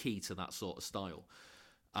were key to that sort of style.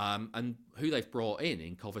 And who they've brought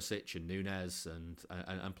in Kovacic and Nunez and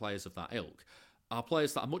players of that ilk, are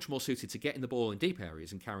players that are much more suited to getting the ball in deep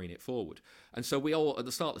areas and carrying it forward. And so we all, at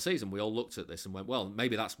the start of the season, we all looked at this and went, well,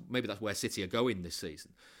 maybe that's where City are going this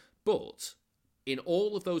season. But in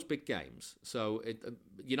all of those big games, so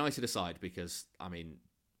United aside, because I mean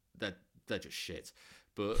they're just shit.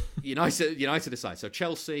 But United aside, so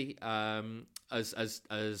Chelsea, as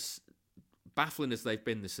baffling as they've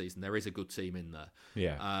been this season, there is a good team in there.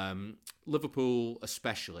 Yeah. Liverpool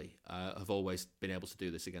especially have always been able to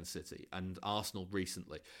do this against City, and Arsenal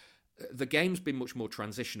recently. The game's been much more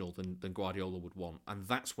transitional than Guardiola would want, and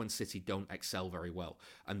that's when City don't excel very well.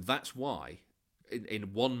 And that's why,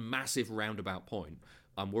 in one massive roundabout point,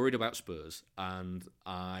 I'm worried about Spurs, and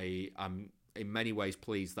I'm in many ways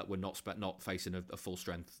pleased that we're not facing a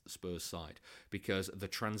full-strength Spurs side, because the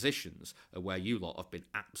transitions are where you lot have been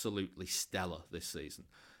absolutely stellar this season.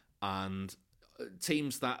 And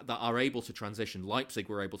teams that are able to transition, Leipzig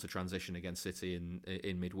were able to transition against City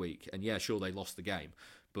in midweek, and yeah, sure, they lost the game,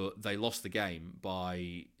 but they lost the game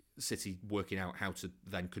by City working out how to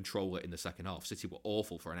then control it in the second half. City were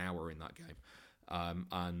awful for an hour in that game,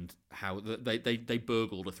 and how they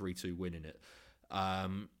burgled a 3-2 win in it.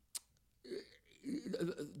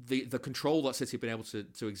 The control that City have been able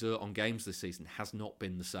to exert on games this season has not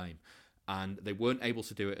been the same, and they weren't able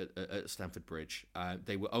to do it at Stamford Bridge.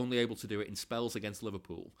 They were only able to do it in spells against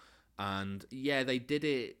Liverpool, and yeah, they did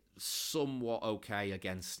it somewhat okay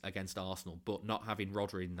against Arsenal, but not having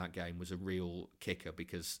Rodri in that game was a real kicker,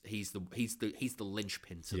 because he's the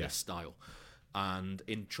linchpin to this style. And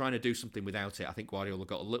in trying to do something without it, I think Guardiola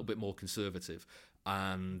got a little bit more conservative,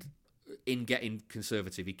 and in getting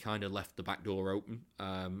conservative, he kind of left the back door open,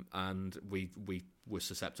 and we were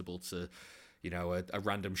susceptible to, a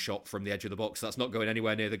random shot from the edge of the box that's not going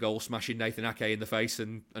anywhere near the goal, smashing Nathan Ake in the face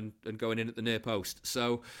and going in at the near post.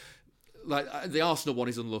 So, the Arsenal one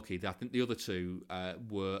is unlucky. I think the other two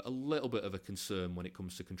were a little bit of a concern when it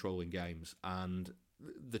comes to controlling games, and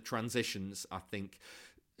the transitions, I think.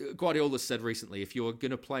 Guardiola said recently, if you're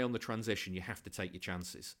going to play on the transition, you have to take your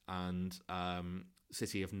chances. And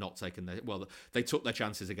City have not taken they took their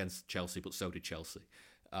chances against Chelsea, but so did Chelsea.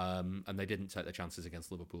 And they didn't take their chances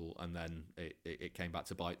against Liverpool, and then it came back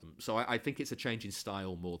to bite them. So I think it's a change in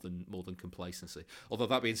style more than complacency. Although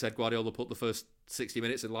that being said, Guardiola put the first 60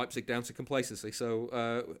 minutes in Leipzig down to complacency.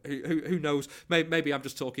 So who knows? Maybe I'm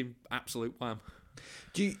just talking absolute wham.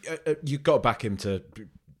 Do you got to back him to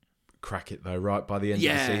crack it though, right? By the end of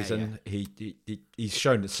the season, he's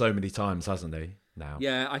shown it so many times, hasn't he? Now,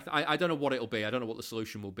 yeah, I don't know what it'll be. I don't know what the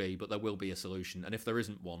solution will be, but there will be a solution. And if there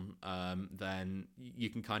isn't one, then you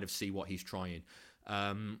can kind of see what he's trying.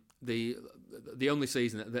 The only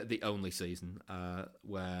season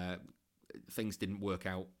where things didn't work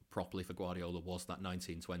out properly for Guardiola was that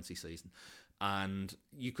 1920 season, and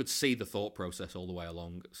you could see the thought process all the way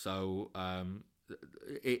along. So.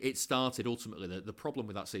 It started ultimately. The problem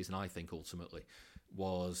with that season, I think, ultimately,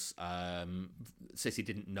 was City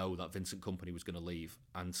didn't know that Vincent Kompany was going to leave,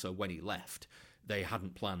 and so when he left, they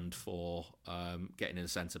hadn't planned for getting in a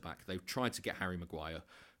centre back. They tried to get Harry Maguire.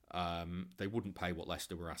 They wouldn't pay what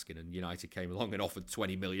Leicester were asking, and United came along and offered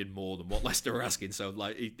 20 million more than what Leicester were asking. So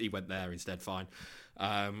he went there instead. Fine.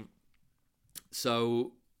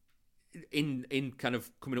 So. In kind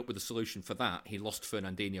of coming up with a solution for that, he lost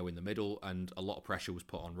Fernandinho in the middle, and a lot of pressure was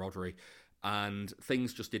put on Rodri, and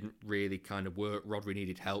things just didn't really kind of work. Rodri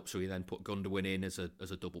needed help, so he then put Gundogan in as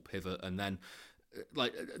a double pivot, and then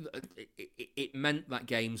it meant that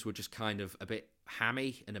games were just kind of a bit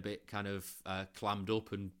hammy and a bit kind of clammed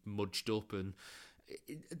up and mudged up, and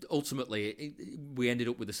ultimately we ended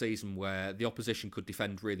up with a season where the opposition could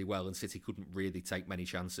defend really well and City couldn't really take many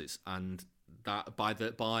chances, and that by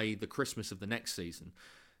the Christmas of the next season,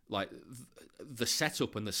 the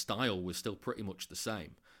setup and the style was still pretty much the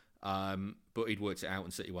same, but he'd worked it out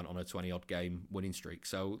and City went on a 20-odd game winning streak.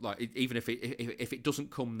 So even if it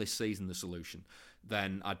doesn't come this season, the solution,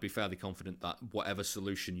 then I'd be fairly confident that whatever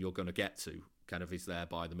solution you're going to get to kind of is there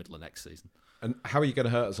by the middle of next season. And how are you going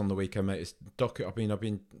to hurt us on the weekend, mate? It's Doku. I mean, I've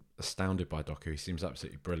been astounded by Doku. He seems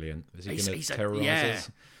absolutely brilliant. Is he going to terrorise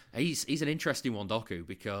us? He's an interesting one, Doku,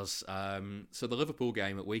 because so the Liverpool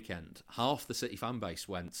game at weekend, half the City fan base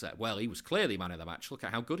went, well, he was clearly man of the match. Look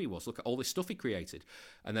at how good he was. Look at all this stuff he created.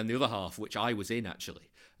 And then the other half, which I was in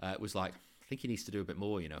actually, was like, I think he needs to do a bit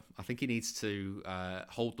more, I think he needs to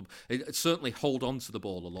certainly hold on to the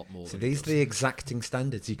ball a lot more. So these are the exacting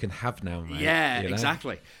standards you can have now, mate. Yeah,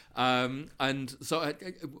 exactly. And so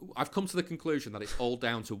I've come to the conclusion that it's all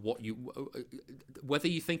down to whether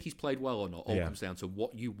you think he's played well or not, all comes down to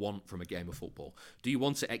what you want from a game of football. Do you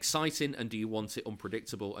want it exciting, and do you want it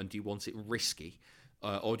unpredictable, and do you want it risky?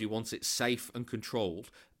 Or do you want it safe and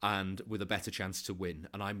controlled and with a better chance to win?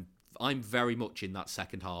 And I'm very much in that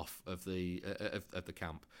second half of the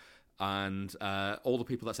camp, and all the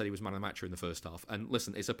people that said he was man of the match in the first half. And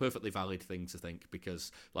listen, it's a perfectly valid thing to think,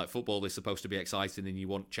 because football is supposed to be exciting, and you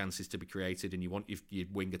want chances to be created, and you want your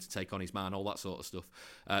winger to take on his man, all that sort of stuff.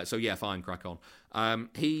 So yeah, fine, crack on.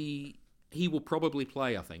 He he will probably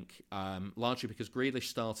play, I think, largely because Grealish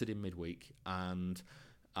started in midweek, and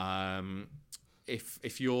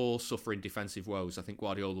if you're suffering defensive woes, I think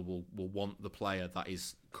Guardiola will want the player that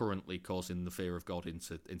is currently causing the fear of God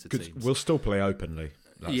into teams. We'll still play openly.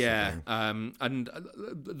 Yeah, and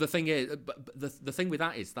the thing is, the thing with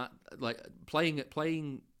that is that like playing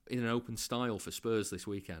in an open style for Spurs this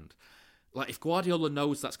weekend, like if Guardiola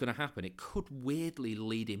knows that's going to happen, it could weirdly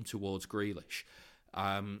lead him towards Grealish.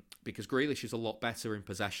 Because Grealish is a lot better in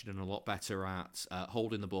possession and a lot better at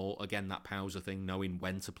holding the ball. Again, that Pauser thing, knowing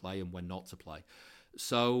when to play and when not to play.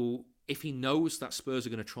 So if he knows that Spurs are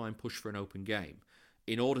going to try and push for an open game,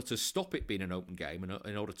 in order to stop it being an open game and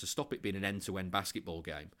in order to stop it being an end-to-end basketball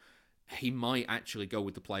game, he might actually go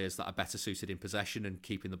with the players that are better suited in possession and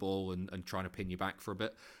keeping the ball and trying to pin you back for a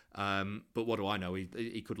bit. But what do I know?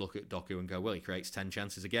 He could look at Doku and go, well, he creates 10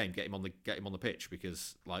 chances a game. Get him on the pitch,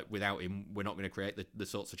 because like without him, we're not going to create the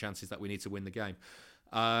sorts of chances that we need to win the game.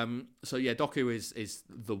 So yeah, Doku is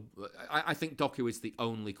I think Doku is the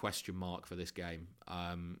only question mark for this game,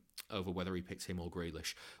 over whether he picks him or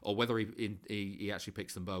Grealish, or whether he actually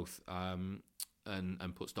picks them both.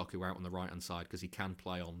 And puts Doku out on the right hand side, because he can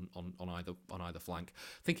play on either flank.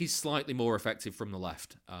 I think he's slightly more effective from the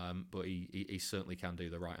left, but he certainly can do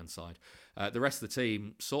the right hand side. The rest of the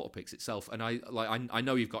team sort of picks itself, and I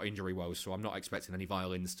know you've got injury woes, so I'm not expecting any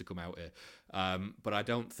violins to come out here. But I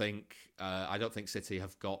don't think City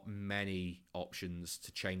have got many options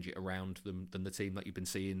to change it around them than the team that you've been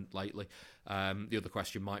seeing lately. The other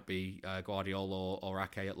question might be Guardiola or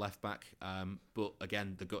Ake at left back, but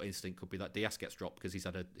again, the gut instinct could be that Diaz gets dropped because he's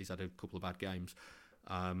had a couple of bad games,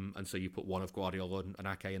 and so you put one of Guardiola and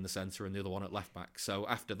Ake in the centre and the other one at left back. So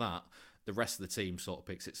after that, the rest of the team sort of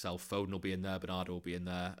picks itself. Foden will be in there, Bernardo will be in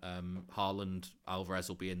there, Haaland, Alvarez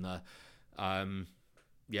will be in there.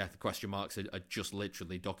 Yeah, the question marks are just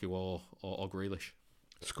literally Doku or Grealish.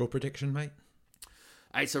 Score prediction, mate?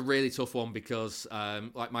 It's a really tough one because,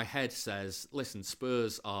 like, my head says, listen,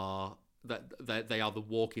 Spurs are they are the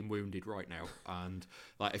walking wounded right now, and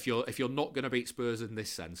like if you're not going to beat Spurs in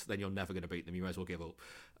this sense, then you're never going to beat them. You may as well give up.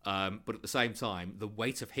 But at the same time, the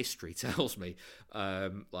weight of history tells me,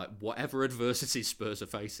 like whatever adversity Spurs are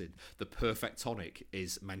facing, the perfect tonic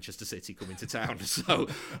is Manchester City coming to town. So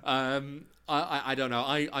I don't know.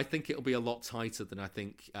 I think it'll be a lot tighter than I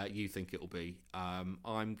think you think it'll be. I'm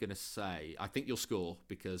going to say I think you'll score,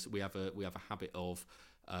 because we have a habit of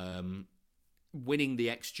winning the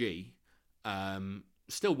XG.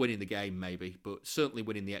 Still winning the game maybe, but certainly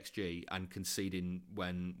winning the XG and conceding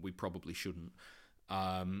when we probably shouldn't.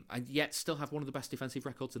 And yet still have one of the best defensive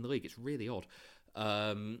records in the league. It's really odd.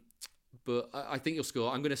 But I think you'll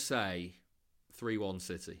score. I'm going to say 3-1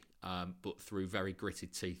 City, but through very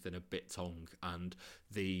gritted teeth and a bit tongue. And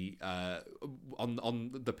the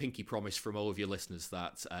on the pinky promise from all of your listeners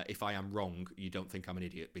that if I am wrong, you don't think I'm an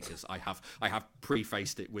idiot, because I have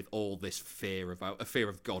prefaced it with all this fear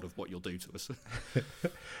of God of what you'll do to us.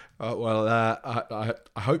 I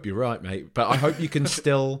hope you're right, mate. But I hope you can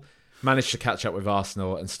still manage to catch up with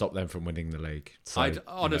Arsenal and stop them from winning the league. So,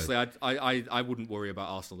 I wouldn't worry about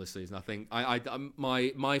Arsenal this season. I think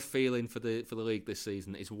my feeling for the league this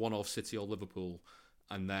season is one of City or Liverpool,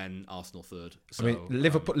 and then Arsenal third. So, I mean,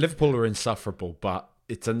 Liverpool are insufferable, but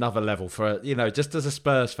it's another level for just as a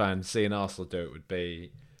Spurs fan, seeing Arsenal do it would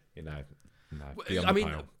be,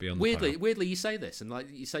 weirdly, you say this, and like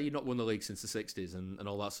you say, you've not won the league since the '60s and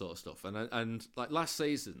all that sort of stuff. And like last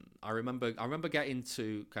season, I remember getting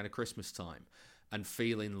to kind of Christmas time and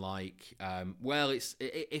feeling like,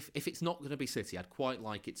 if it's not going to be City, I'd quite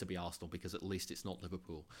like it to be Arsenal, because at least it's not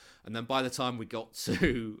Liverpool. And then by the time we got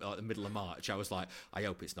to the middle of March, I was like, I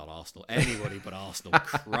hope it's not Arsenal. Anybody but Arsenal.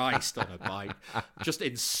 Christ on a bike. Just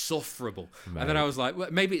insufferable. Mate. And then I was like, well,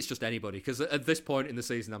 maybe it's just anybody, because at this point in the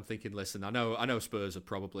season, I'm thinking, listen, I know Spurs are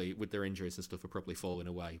probably, with their injuries and stuff, are probably falling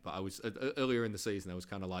away. But I was earlier in the season, I was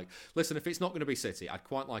kind of like, listen, if it's not going to be City, I'd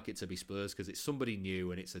quite like it to be Spurs, because it's somebody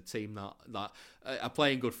new and it's a team that are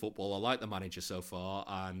playing good football. I like the manager so far,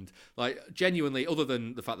 and like genuinely, other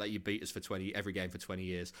than the fact that you beat us for every game for 20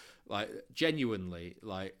 years, like genuinely,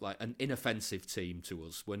 like an inoffensive team to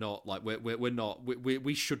us. We're not like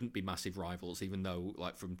we shouldn't be massive rivals, even though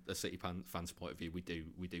like from a City fan's point of view, we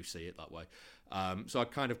do see it that way. So I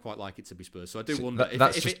kind of quite like it to be Spurs. So I do wonder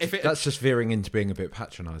that's just veering into being a bit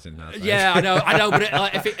patronising now. Yeah, I know.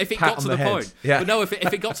 But if it got to the point, yeah. But no, if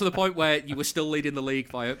it got to the point where you were still leading the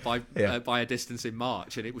league by a distance in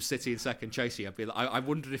March, and it was City in second chasing, I'd be like, I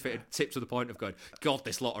wondered if it had tipped to the point of going, God,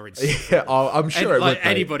 this lot are insane. Yeah, I'm sure it would be.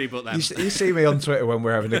 Anybody but them. You see me on Twitter when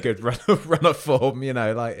we're having a good run of form,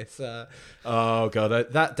 like it's oh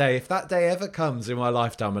god, that day, if that day ever comes in my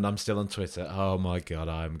lifetime and I'm still on Twitter, oh my god,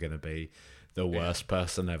 I'm gonna be the worst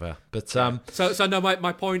person ever. But so no,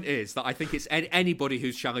 my point is that I think it's anybody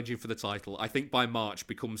who's challenging for the title, I think by March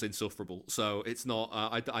becomes insufferable. So it's not.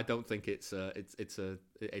 I don't think it's a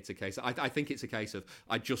case. I think it's a case of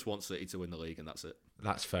I just want City to win the league, and that's it.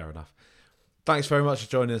 That's fair enough. Thanks very much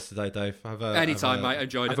for joining us today, Dave. Anytime, mate.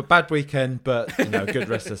 Enjoyed it. Have a bad weekend, but good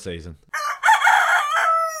rest of the season.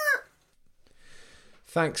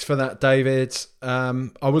 Thanks for that, David. I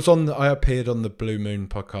appeared on the Blue Moon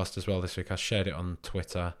podcast as well this week. I shared it on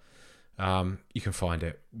Twitter. You can find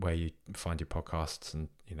it where you find your podcasts, and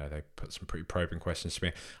they put some pretty probing questions to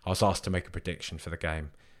me. I was asked to make a prediction for the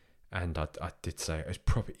game, and I did say it was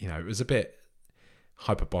probably it was a bit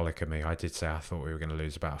hyperbolic of me. I did say I thought we were going to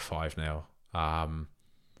lose about 5-0.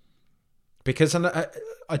 Because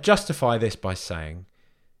I justify this by saying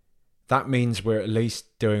that means we're at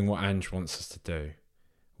least doing what Ange wants us to do.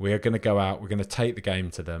 We are going to go out. We're going to take the game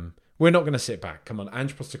to them. We're not going to sit back. Come on,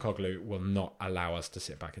 Ange Postecoglou will not allow us to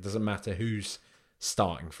sit back. It doesn't matter who's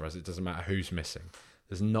starting for us. It doesn't matter who's missing.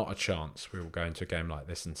 There's not a chance we will go into a game like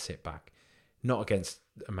this and sit back. Not against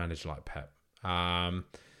a manager like Pep.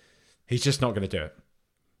 He's just not going to do it.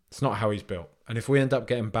 It's not how he's built. And if we end up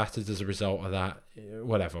getting battered as a result of that,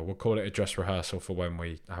 whatever, we'll call it a dress rehearsal for when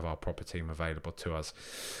we have our proper team available to us.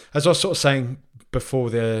 As I was sort of saying before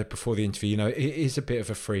the interview, it is a bit of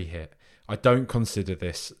a free hit. I don't consider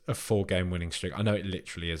this a 4-game winning streak. I know it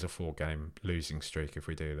literally is a 4-game losing streak if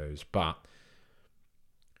we do lose, but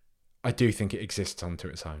I do think it exists onto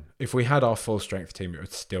its own. If we had our full strength team, it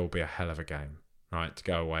would still be a hell of a game, right? To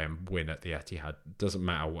go away and win at the Etihad. Doesn't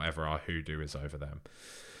matter whatever our hoodoo is over them.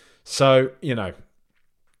 So, it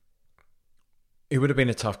would have been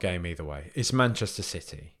a tough game either way. It's Manchester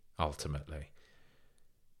City, ultimately.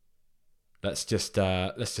 Let's just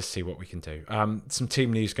see what we can do. Some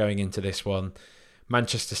team news going into this one.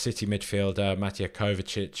 Manchester City midfielder Matija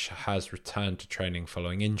Kovacic has returned to training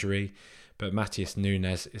following injury, but Matheus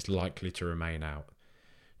Nunes is likely to remain out.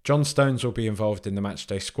 John Stones will be involved in the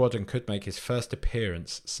matchday squad and could make his first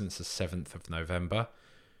appearance since the 7th of November.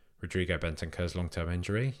 Rodrigo Bentancur's long-term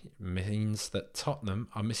injury means that Tottenham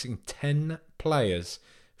are missing 10 players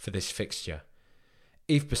for this fixture.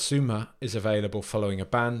 Yves Bissouma is available following a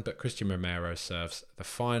ban, but Christian Romero serves the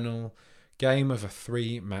final game of a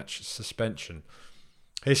 3-match suspension.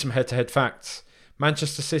 Here's some head-to-head facts.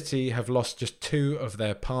 Manchester City have lost just 2 of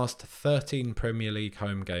their past 13 Premier League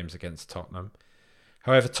home games against Tottenham.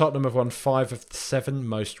 However, Tottenham have won 5 of the 7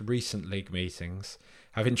 most recent league meetings,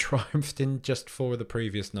 having triumphed in just 4 of the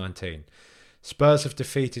previous 19. Spurs have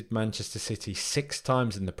defeated Manchester City 6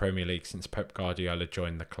 times in the Premier League since Pep Guardiola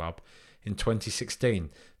joined the club in 2016,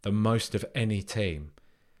 the most of any team.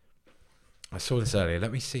 I saw this earlier.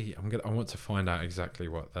 Let me see. I want to find out exactly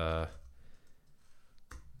what the...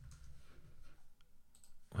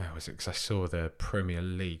 Where was it? Because I saw the Premier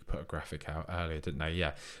League put a graphic out earlier, didn't they?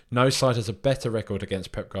 Yeah. No side has a better record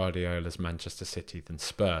against Pep Guardiola's Manchester City than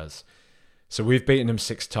Spurs. So we've beaten them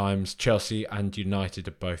 6 times. Chelsea and United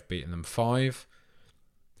have both beaten them 5.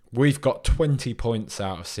 We've got 20 points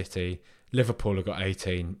out of City. Liverpool have got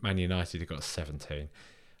 18. Man United have got 17.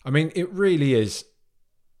 I mean, it really is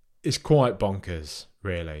quite bonkers,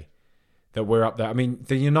 really, that we're up there. I mean,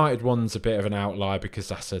 the United one's a bit of an outlier because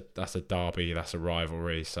that's a derby, that's a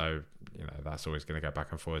rivalry. So, that's always going to go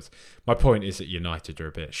back and forwards. My point is that United are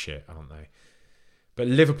a bit shit, aren't they? But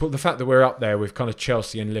Liverpool, the fact that we're up there with kind of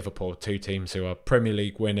Chelsea and Liverpool, 2 teams who are Premier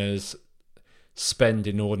League winners, spend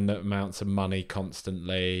inordinate amounts of money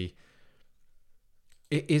constantly.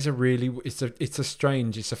 It is it's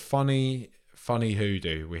a funny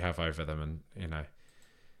hoodoo we have over them, and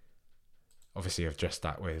obviously I've addressed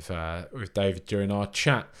that with David during our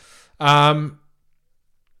chat.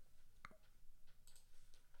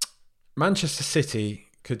 Manchester City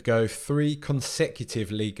could go 3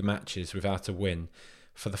 consecutive league matches without a win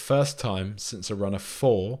for the first time since a run of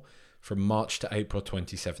 4 from March to April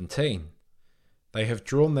 2017. They have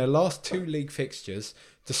drawn their last 2 league fixtures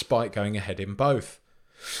despite going ahead in both.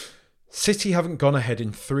 City haven't gone ahead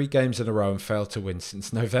in 3 games in a row and failed to win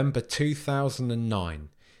since November 2009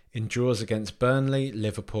 in draws against Burnley,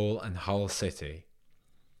 Liverpool and Hull City.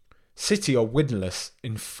 City are winless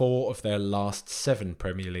in 4 of their last 7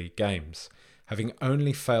 Premier League games, having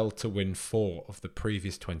only failed to win 4 of the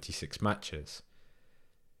previous 26 matches.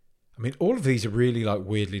 I mean, all of these are really like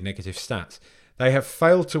weirdly negative stats. They have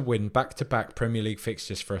failed to win back-to-back Premier League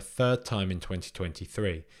fixtures for a third time in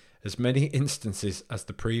 2023, as many instances as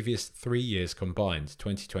the previous 3 years combined,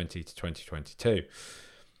 2020 to 2022.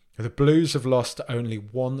 The Blues have lost only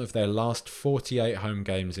one of their last 48 home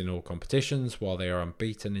games in all competitions, while they are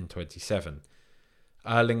unbeaten in 27.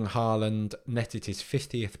 Erling Haaland netted his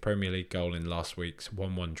 50th Premier League goal in last week's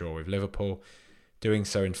 1-1 draw with Liverpool, doing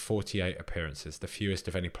so in 48 appearances, the fewest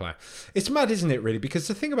of any player. It's mad, isn't it, really? Because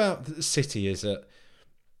the thing about City is that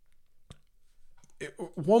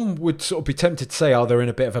one would sort of be tempted to say, oh, they're in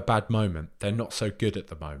a bit of a bad moment. They're not so good at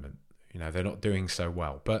the moment. You know, they're not doing so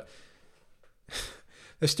well. But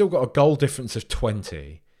they've still got a goal difference of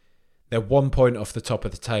 20. They're 1 point off the top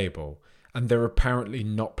of the table. And they're apparently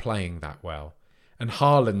not playing that well. And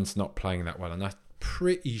Haaland's not playing that well. And I'm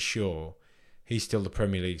pretty sure he's still the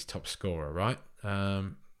Premier League's top scorer, right?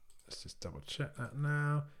 Let's just double check that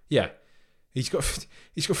now. Yeah. He's got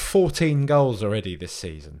 14 goals already this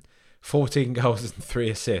season. 14 goals and 3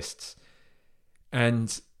 assists.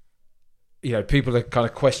 And, you know, people are kind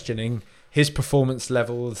of questioning his performance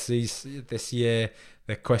levels this year.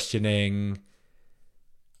 They're questioning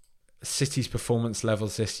City's performance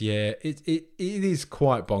levels this year. It is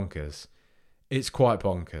quite bonkers. It's quite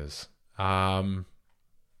bonkers.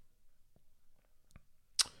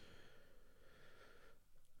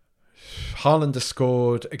 Haaland has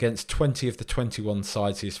scored against 20 of the 21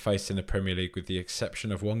 sides he has faced in the Premier League, with the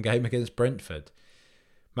exception of one game against Brentford.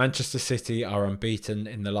 Manchester City are unbeaten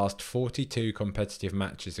in the last 42 competitive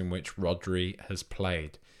matches in which Rodri has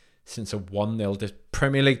played, since a 1-0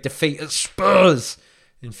 Premier League defeat at Spurs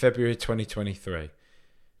in February 2023.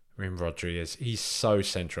 I mean, Rodri he's so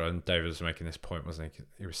central, and David was making this point, wasn't he?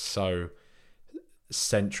 He was so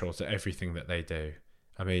central to everything that they do.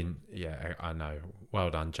 I mean, yeah, I know.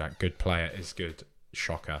 Well done, Jack. Good player is good.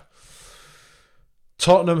 Shocker.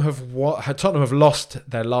 Tottenham have lost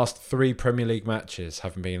their last 3 Premier League matches,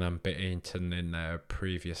 having been unbeaten in their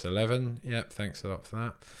previous 11. Yep, thanks a lot for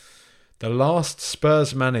that. The last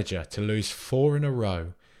Spurs manager to lose 4 in a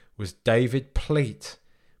row was David Pleat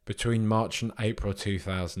between March and April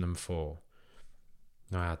 2004.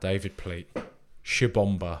 David Pleat.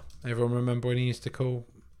 Shibomba. Everyone remember when he used to call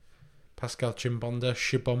Pascal Chimbonda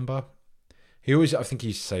Shibomba? I think he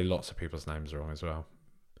used to say lots of people's names wrong as well.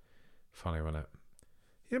 Funny, wasn't it?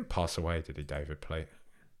 He didn't pass away, did he, David Pleat?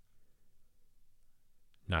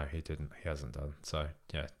 No, he didn't. He hasn't done. So,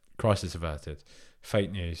 yeah, crisis averted.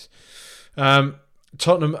 Fake news.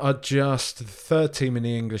 Tottenham are just the 3rd team in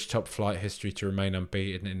the English top flight history to remain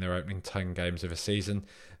unbeaten in their opening 10 games of a season.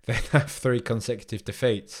 They have 3 consecutive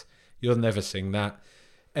defeats. You'll never sing that.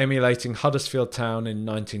 Emulating Huddersfield Town in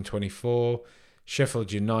 1924,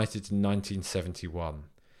 Sheffield United in 1971.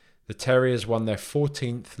 The Terriers won their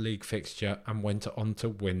 14th league fixture and went on to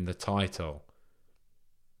win the title.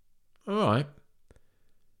 All right.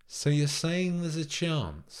 So you're saying there's a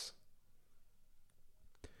chance?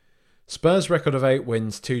 Spurs' record of 8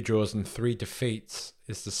 wins, 2 draws and 3 defeats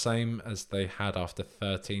is the same as they had after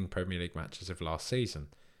 13 Premier League matches of last season.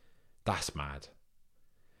 That's mad.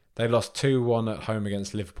 They lost 2-1 at home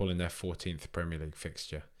against Liverpool in their 14th Premier League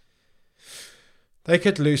fixture. They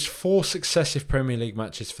could lose 4 successive Premier League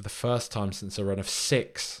matches for the first time since a run of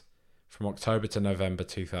 6 from October to November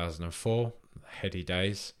 2004. Heady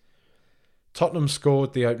days. Tottenham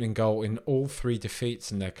scored the opening goal in all 3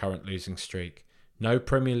 defeats in their current losing streak. No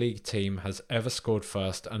Premier League team has ever scored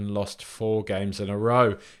first and lost 4 games in a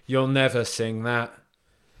row. You'll never sing that.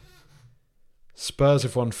 Spurs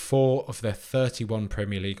have won 4 of their 31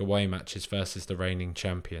 Premier League away matches versus the reigning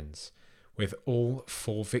champions, with all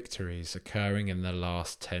 4 victories occurring in the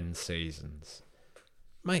last 10 seasons.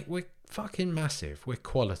 Mate, we're fucking massive. We're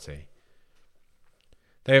quality.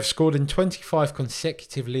 They have scored in 25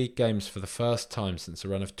 consecutive league games for the first time since a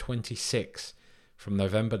run of 26 from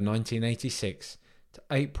November 1986 to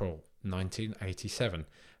April 1987.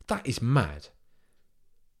 That is mad.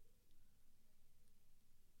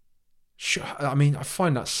 Sure, I mean, I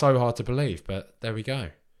find that so hard to believe, but there we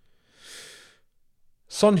go.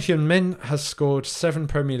 Son Heung-min has scored 7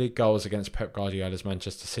 Premier League goals against Pep Guardiola's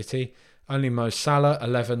Manchester City. Only Mo Salah,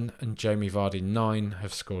 11, and Jamie Vardy, 9,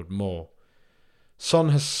 have scored more. Son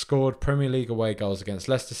has scored Premier League away goals against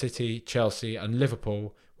Leicester City, Chelsea and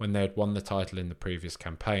Liverpool when they had won the title in the previous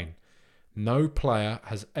campaign. No player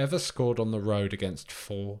has ever scored on the road against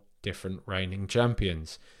 4 different reigning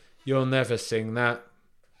champions. You'll never sing that.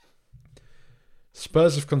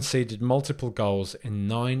 Spurs have conceded multiple goals in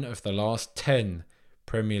 9 of the last 10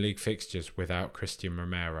 Premier League fixtures without Christian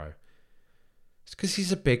Romero. It's because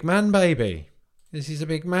he's a big man, baby. He's a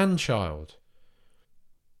big man child.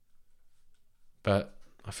 But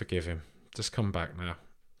I forgive him. Just come back now.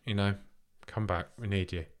 You know, come back. We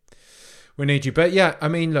need you. We need you. But yeah, I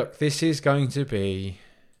mean, look, this is going to be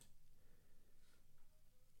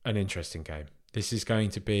an interesting game. This is going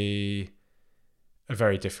to be a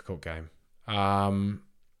very difficult game.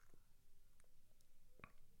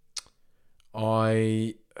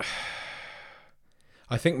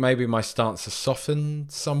 I think maybe my stance has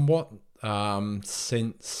softened somewhat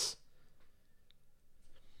since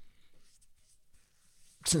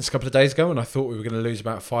a couple of days ago when I thought we were going to lose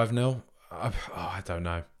about 5-0. I don't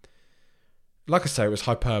know. Like I say, it was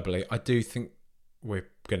hyperbole. I do think we're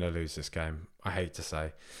going to lose this game. I hate to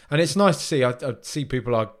say. And it's nice to see. I see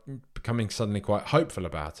people are becoming suddenly quite hopeful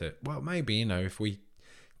about it. Well, maybe, you know, if we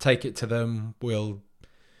take it to them, we'll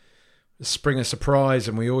spring a surprise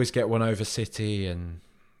and we always get one over City and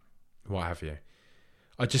what have you.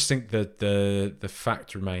 I just think that the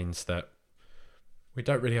fact remains that we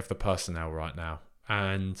don't really have the personnel right now.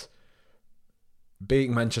 And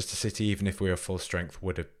beating Manchester City, even if we were full strength,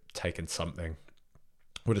 would have taken something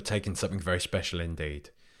very special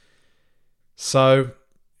indeed. So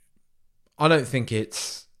I don't think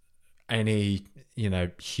it's any, you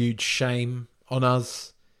know, huge shame on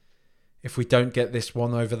us if we don't get this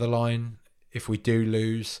one over the line, if we do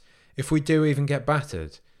lose, if we do even get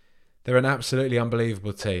battered. They're an absolutely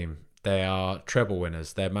unbelievable team. They are treble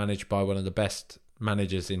winners. They're managed by one of the best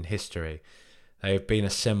managers in history. They have been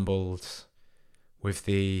assembled with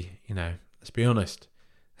the, you know, let's be honest,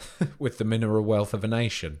 with the mineral wealth of a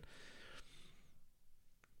nation.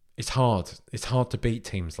 It's hard. It's hard to beat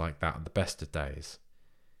teams like that at the best of days.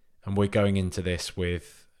 And we're going into this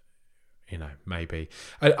with, you know, maybe.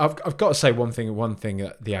 I've got to say one thing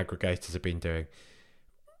that the aggregators have been doing.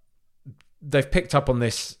 They've picked up on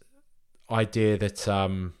this idea that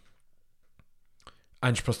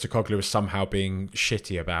Ange Postecoglou was somehow being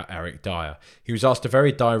shitty about Eric Dyer. He was asked a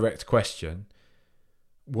very direct question.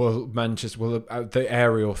 Will the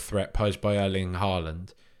aerial threat posed by Erling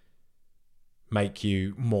Haaland make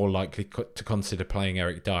you more likely to consider playing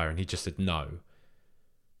Eric Dyer? And he just said no.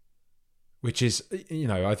 Which is, you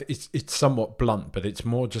know, it's somewhat blunt, but it's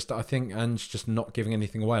more just, I think Ange's just not giving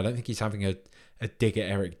anything away. I don't think he's having a dig at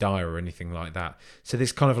Eric Dyer or anything like that. So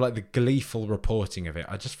this kind of like the gleeful reporting of it,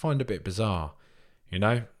 I just find a bit bizarre. You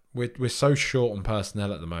know, we're so short on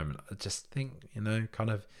personnel at the moment. I just think, you know, kind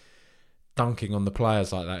of dunking on the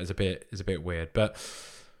players like that is a bit weird. But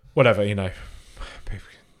whatever, you know,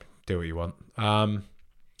 do what you want.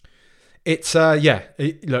 It's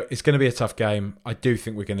look, it's going to be a tough game. I do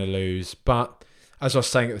think we're going to lose, but as I was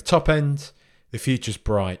saying at the top end, the future's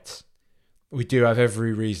bright. We do have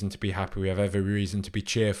every reason to be happy. We have every reason to be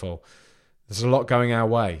cheerful. There's a lot going our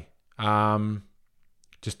way.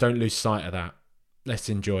 Just don't lose sight of that. Let's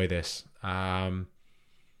enjoy this. I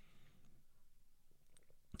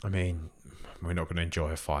mean, we're not going to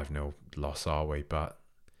enjoy a 5-0 loss, are we? But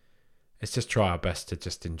let's just try our best to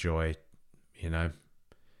just enjoy, you know,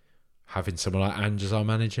 having someone like Ange as our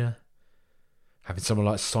manager, having someone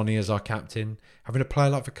like Sonny as our captain, having a player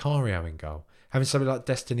like Vicario in goal, having somebody like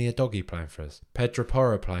Destiny Udogie playing for us, Pedro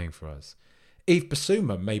Porro playing for us. Yves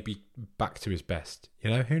Bissouma may be back to his best.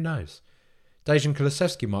 You know, who knows? Dejan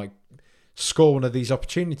Kulusevski might score one of these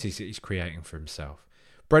opportunities that he's creating for himself.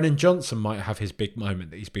 Brennan Johnson might have his big moment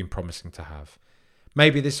that he's been promising to have.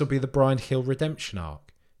 Maybe this will be the Bryan Gil redemption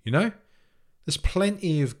arc. You know? There's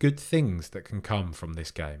plenty of good things that can come from this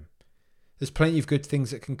game. There's plenty of good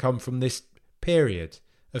things that can come from this period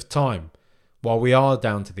of time while we are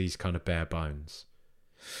down to these kind of bare bones.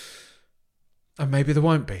 And maybe there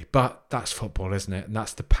won't be, but that's football, isn't it? And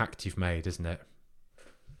that's the pact you've made, isn't it?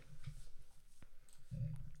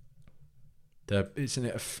 Isn't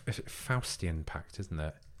it a Faustian pact, isn't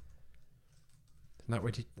it? Isn't that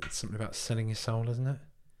what it's something about selling your soul, isn't it?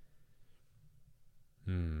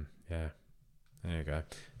 Yeah. There you go.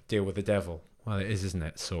 Deal with the devil. Well, it is, isn't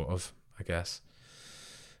it? Sort of, I guess.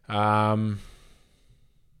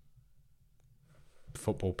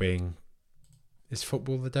 Football being... Is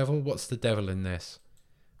football the devil? What's the devil in this?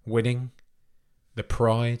 Winning? The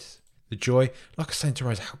pride? The joy? Like I was saying to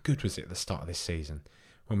Rose, how good was it at the start of this season?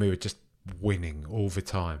 When we were just winning all the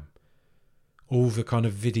time. All the kind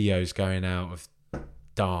of videos going out of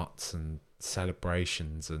darts and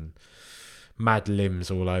celebrations and mad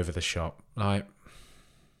limbs all over the shop. Like,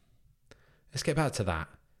 let's get back to that.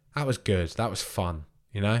 That was good. That was fun.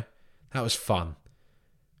 You know? That was fun.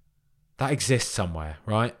 That exists somewhere,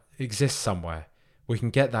 right? It exists somewhere. We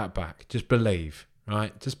can get that back. Just believe,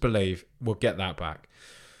 right? Just believe we'll get that back.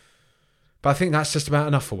 But I think that's just about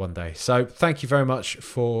enough for one day. So thank you very much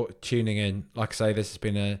for tuning in. Like I say, this has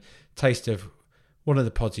been a taste of one of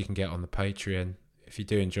the pods you can get on the Patreon. If you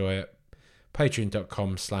do enjoy it,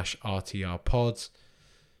 patreon.com/RTRpods.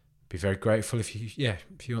 Be very grateful if you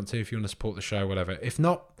want to support the show, whatever. If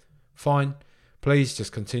not, fine. Please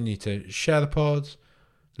just continue to share the pods,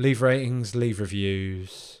 leave ratings, leave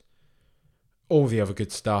reviews, all the other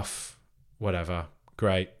good stuff, whatever.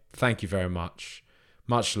 Great. Thank you very much.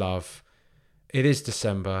 Much love. It is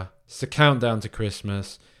December. It's the countdown to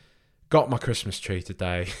Christmas. Got my Christmas tree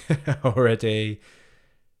today already.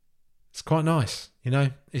 It's quite nice,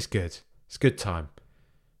 It's good. It's a good time.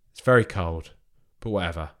 It's very cold, but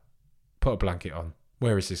whatever. Put a blanket on.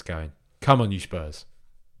 Where is this going? Come on, you Spurs.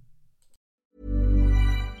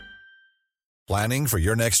 Planning for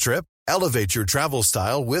your next trip? Elevate your travel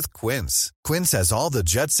style with Quince. Quince has all the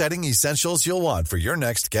jet-setting essentials you'll want for your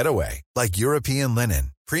next getaway, like European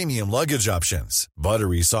linen, premium luggage options,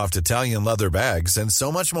 buttery soft Italian leather bags, and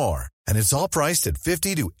so much more. And it's all priced at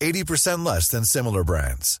 50 to 80% less than similar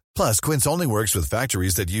brands. Plus, Quince only works with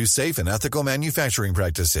factories that use safe and ethical manufacturing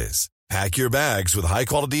practices. Pack your bags with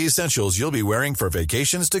high-quality essentials you'll be wearing for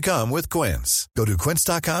vacations to come with Quince. Go to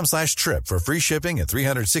quince.com/trip for free shipping and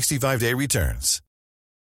 365-day returns.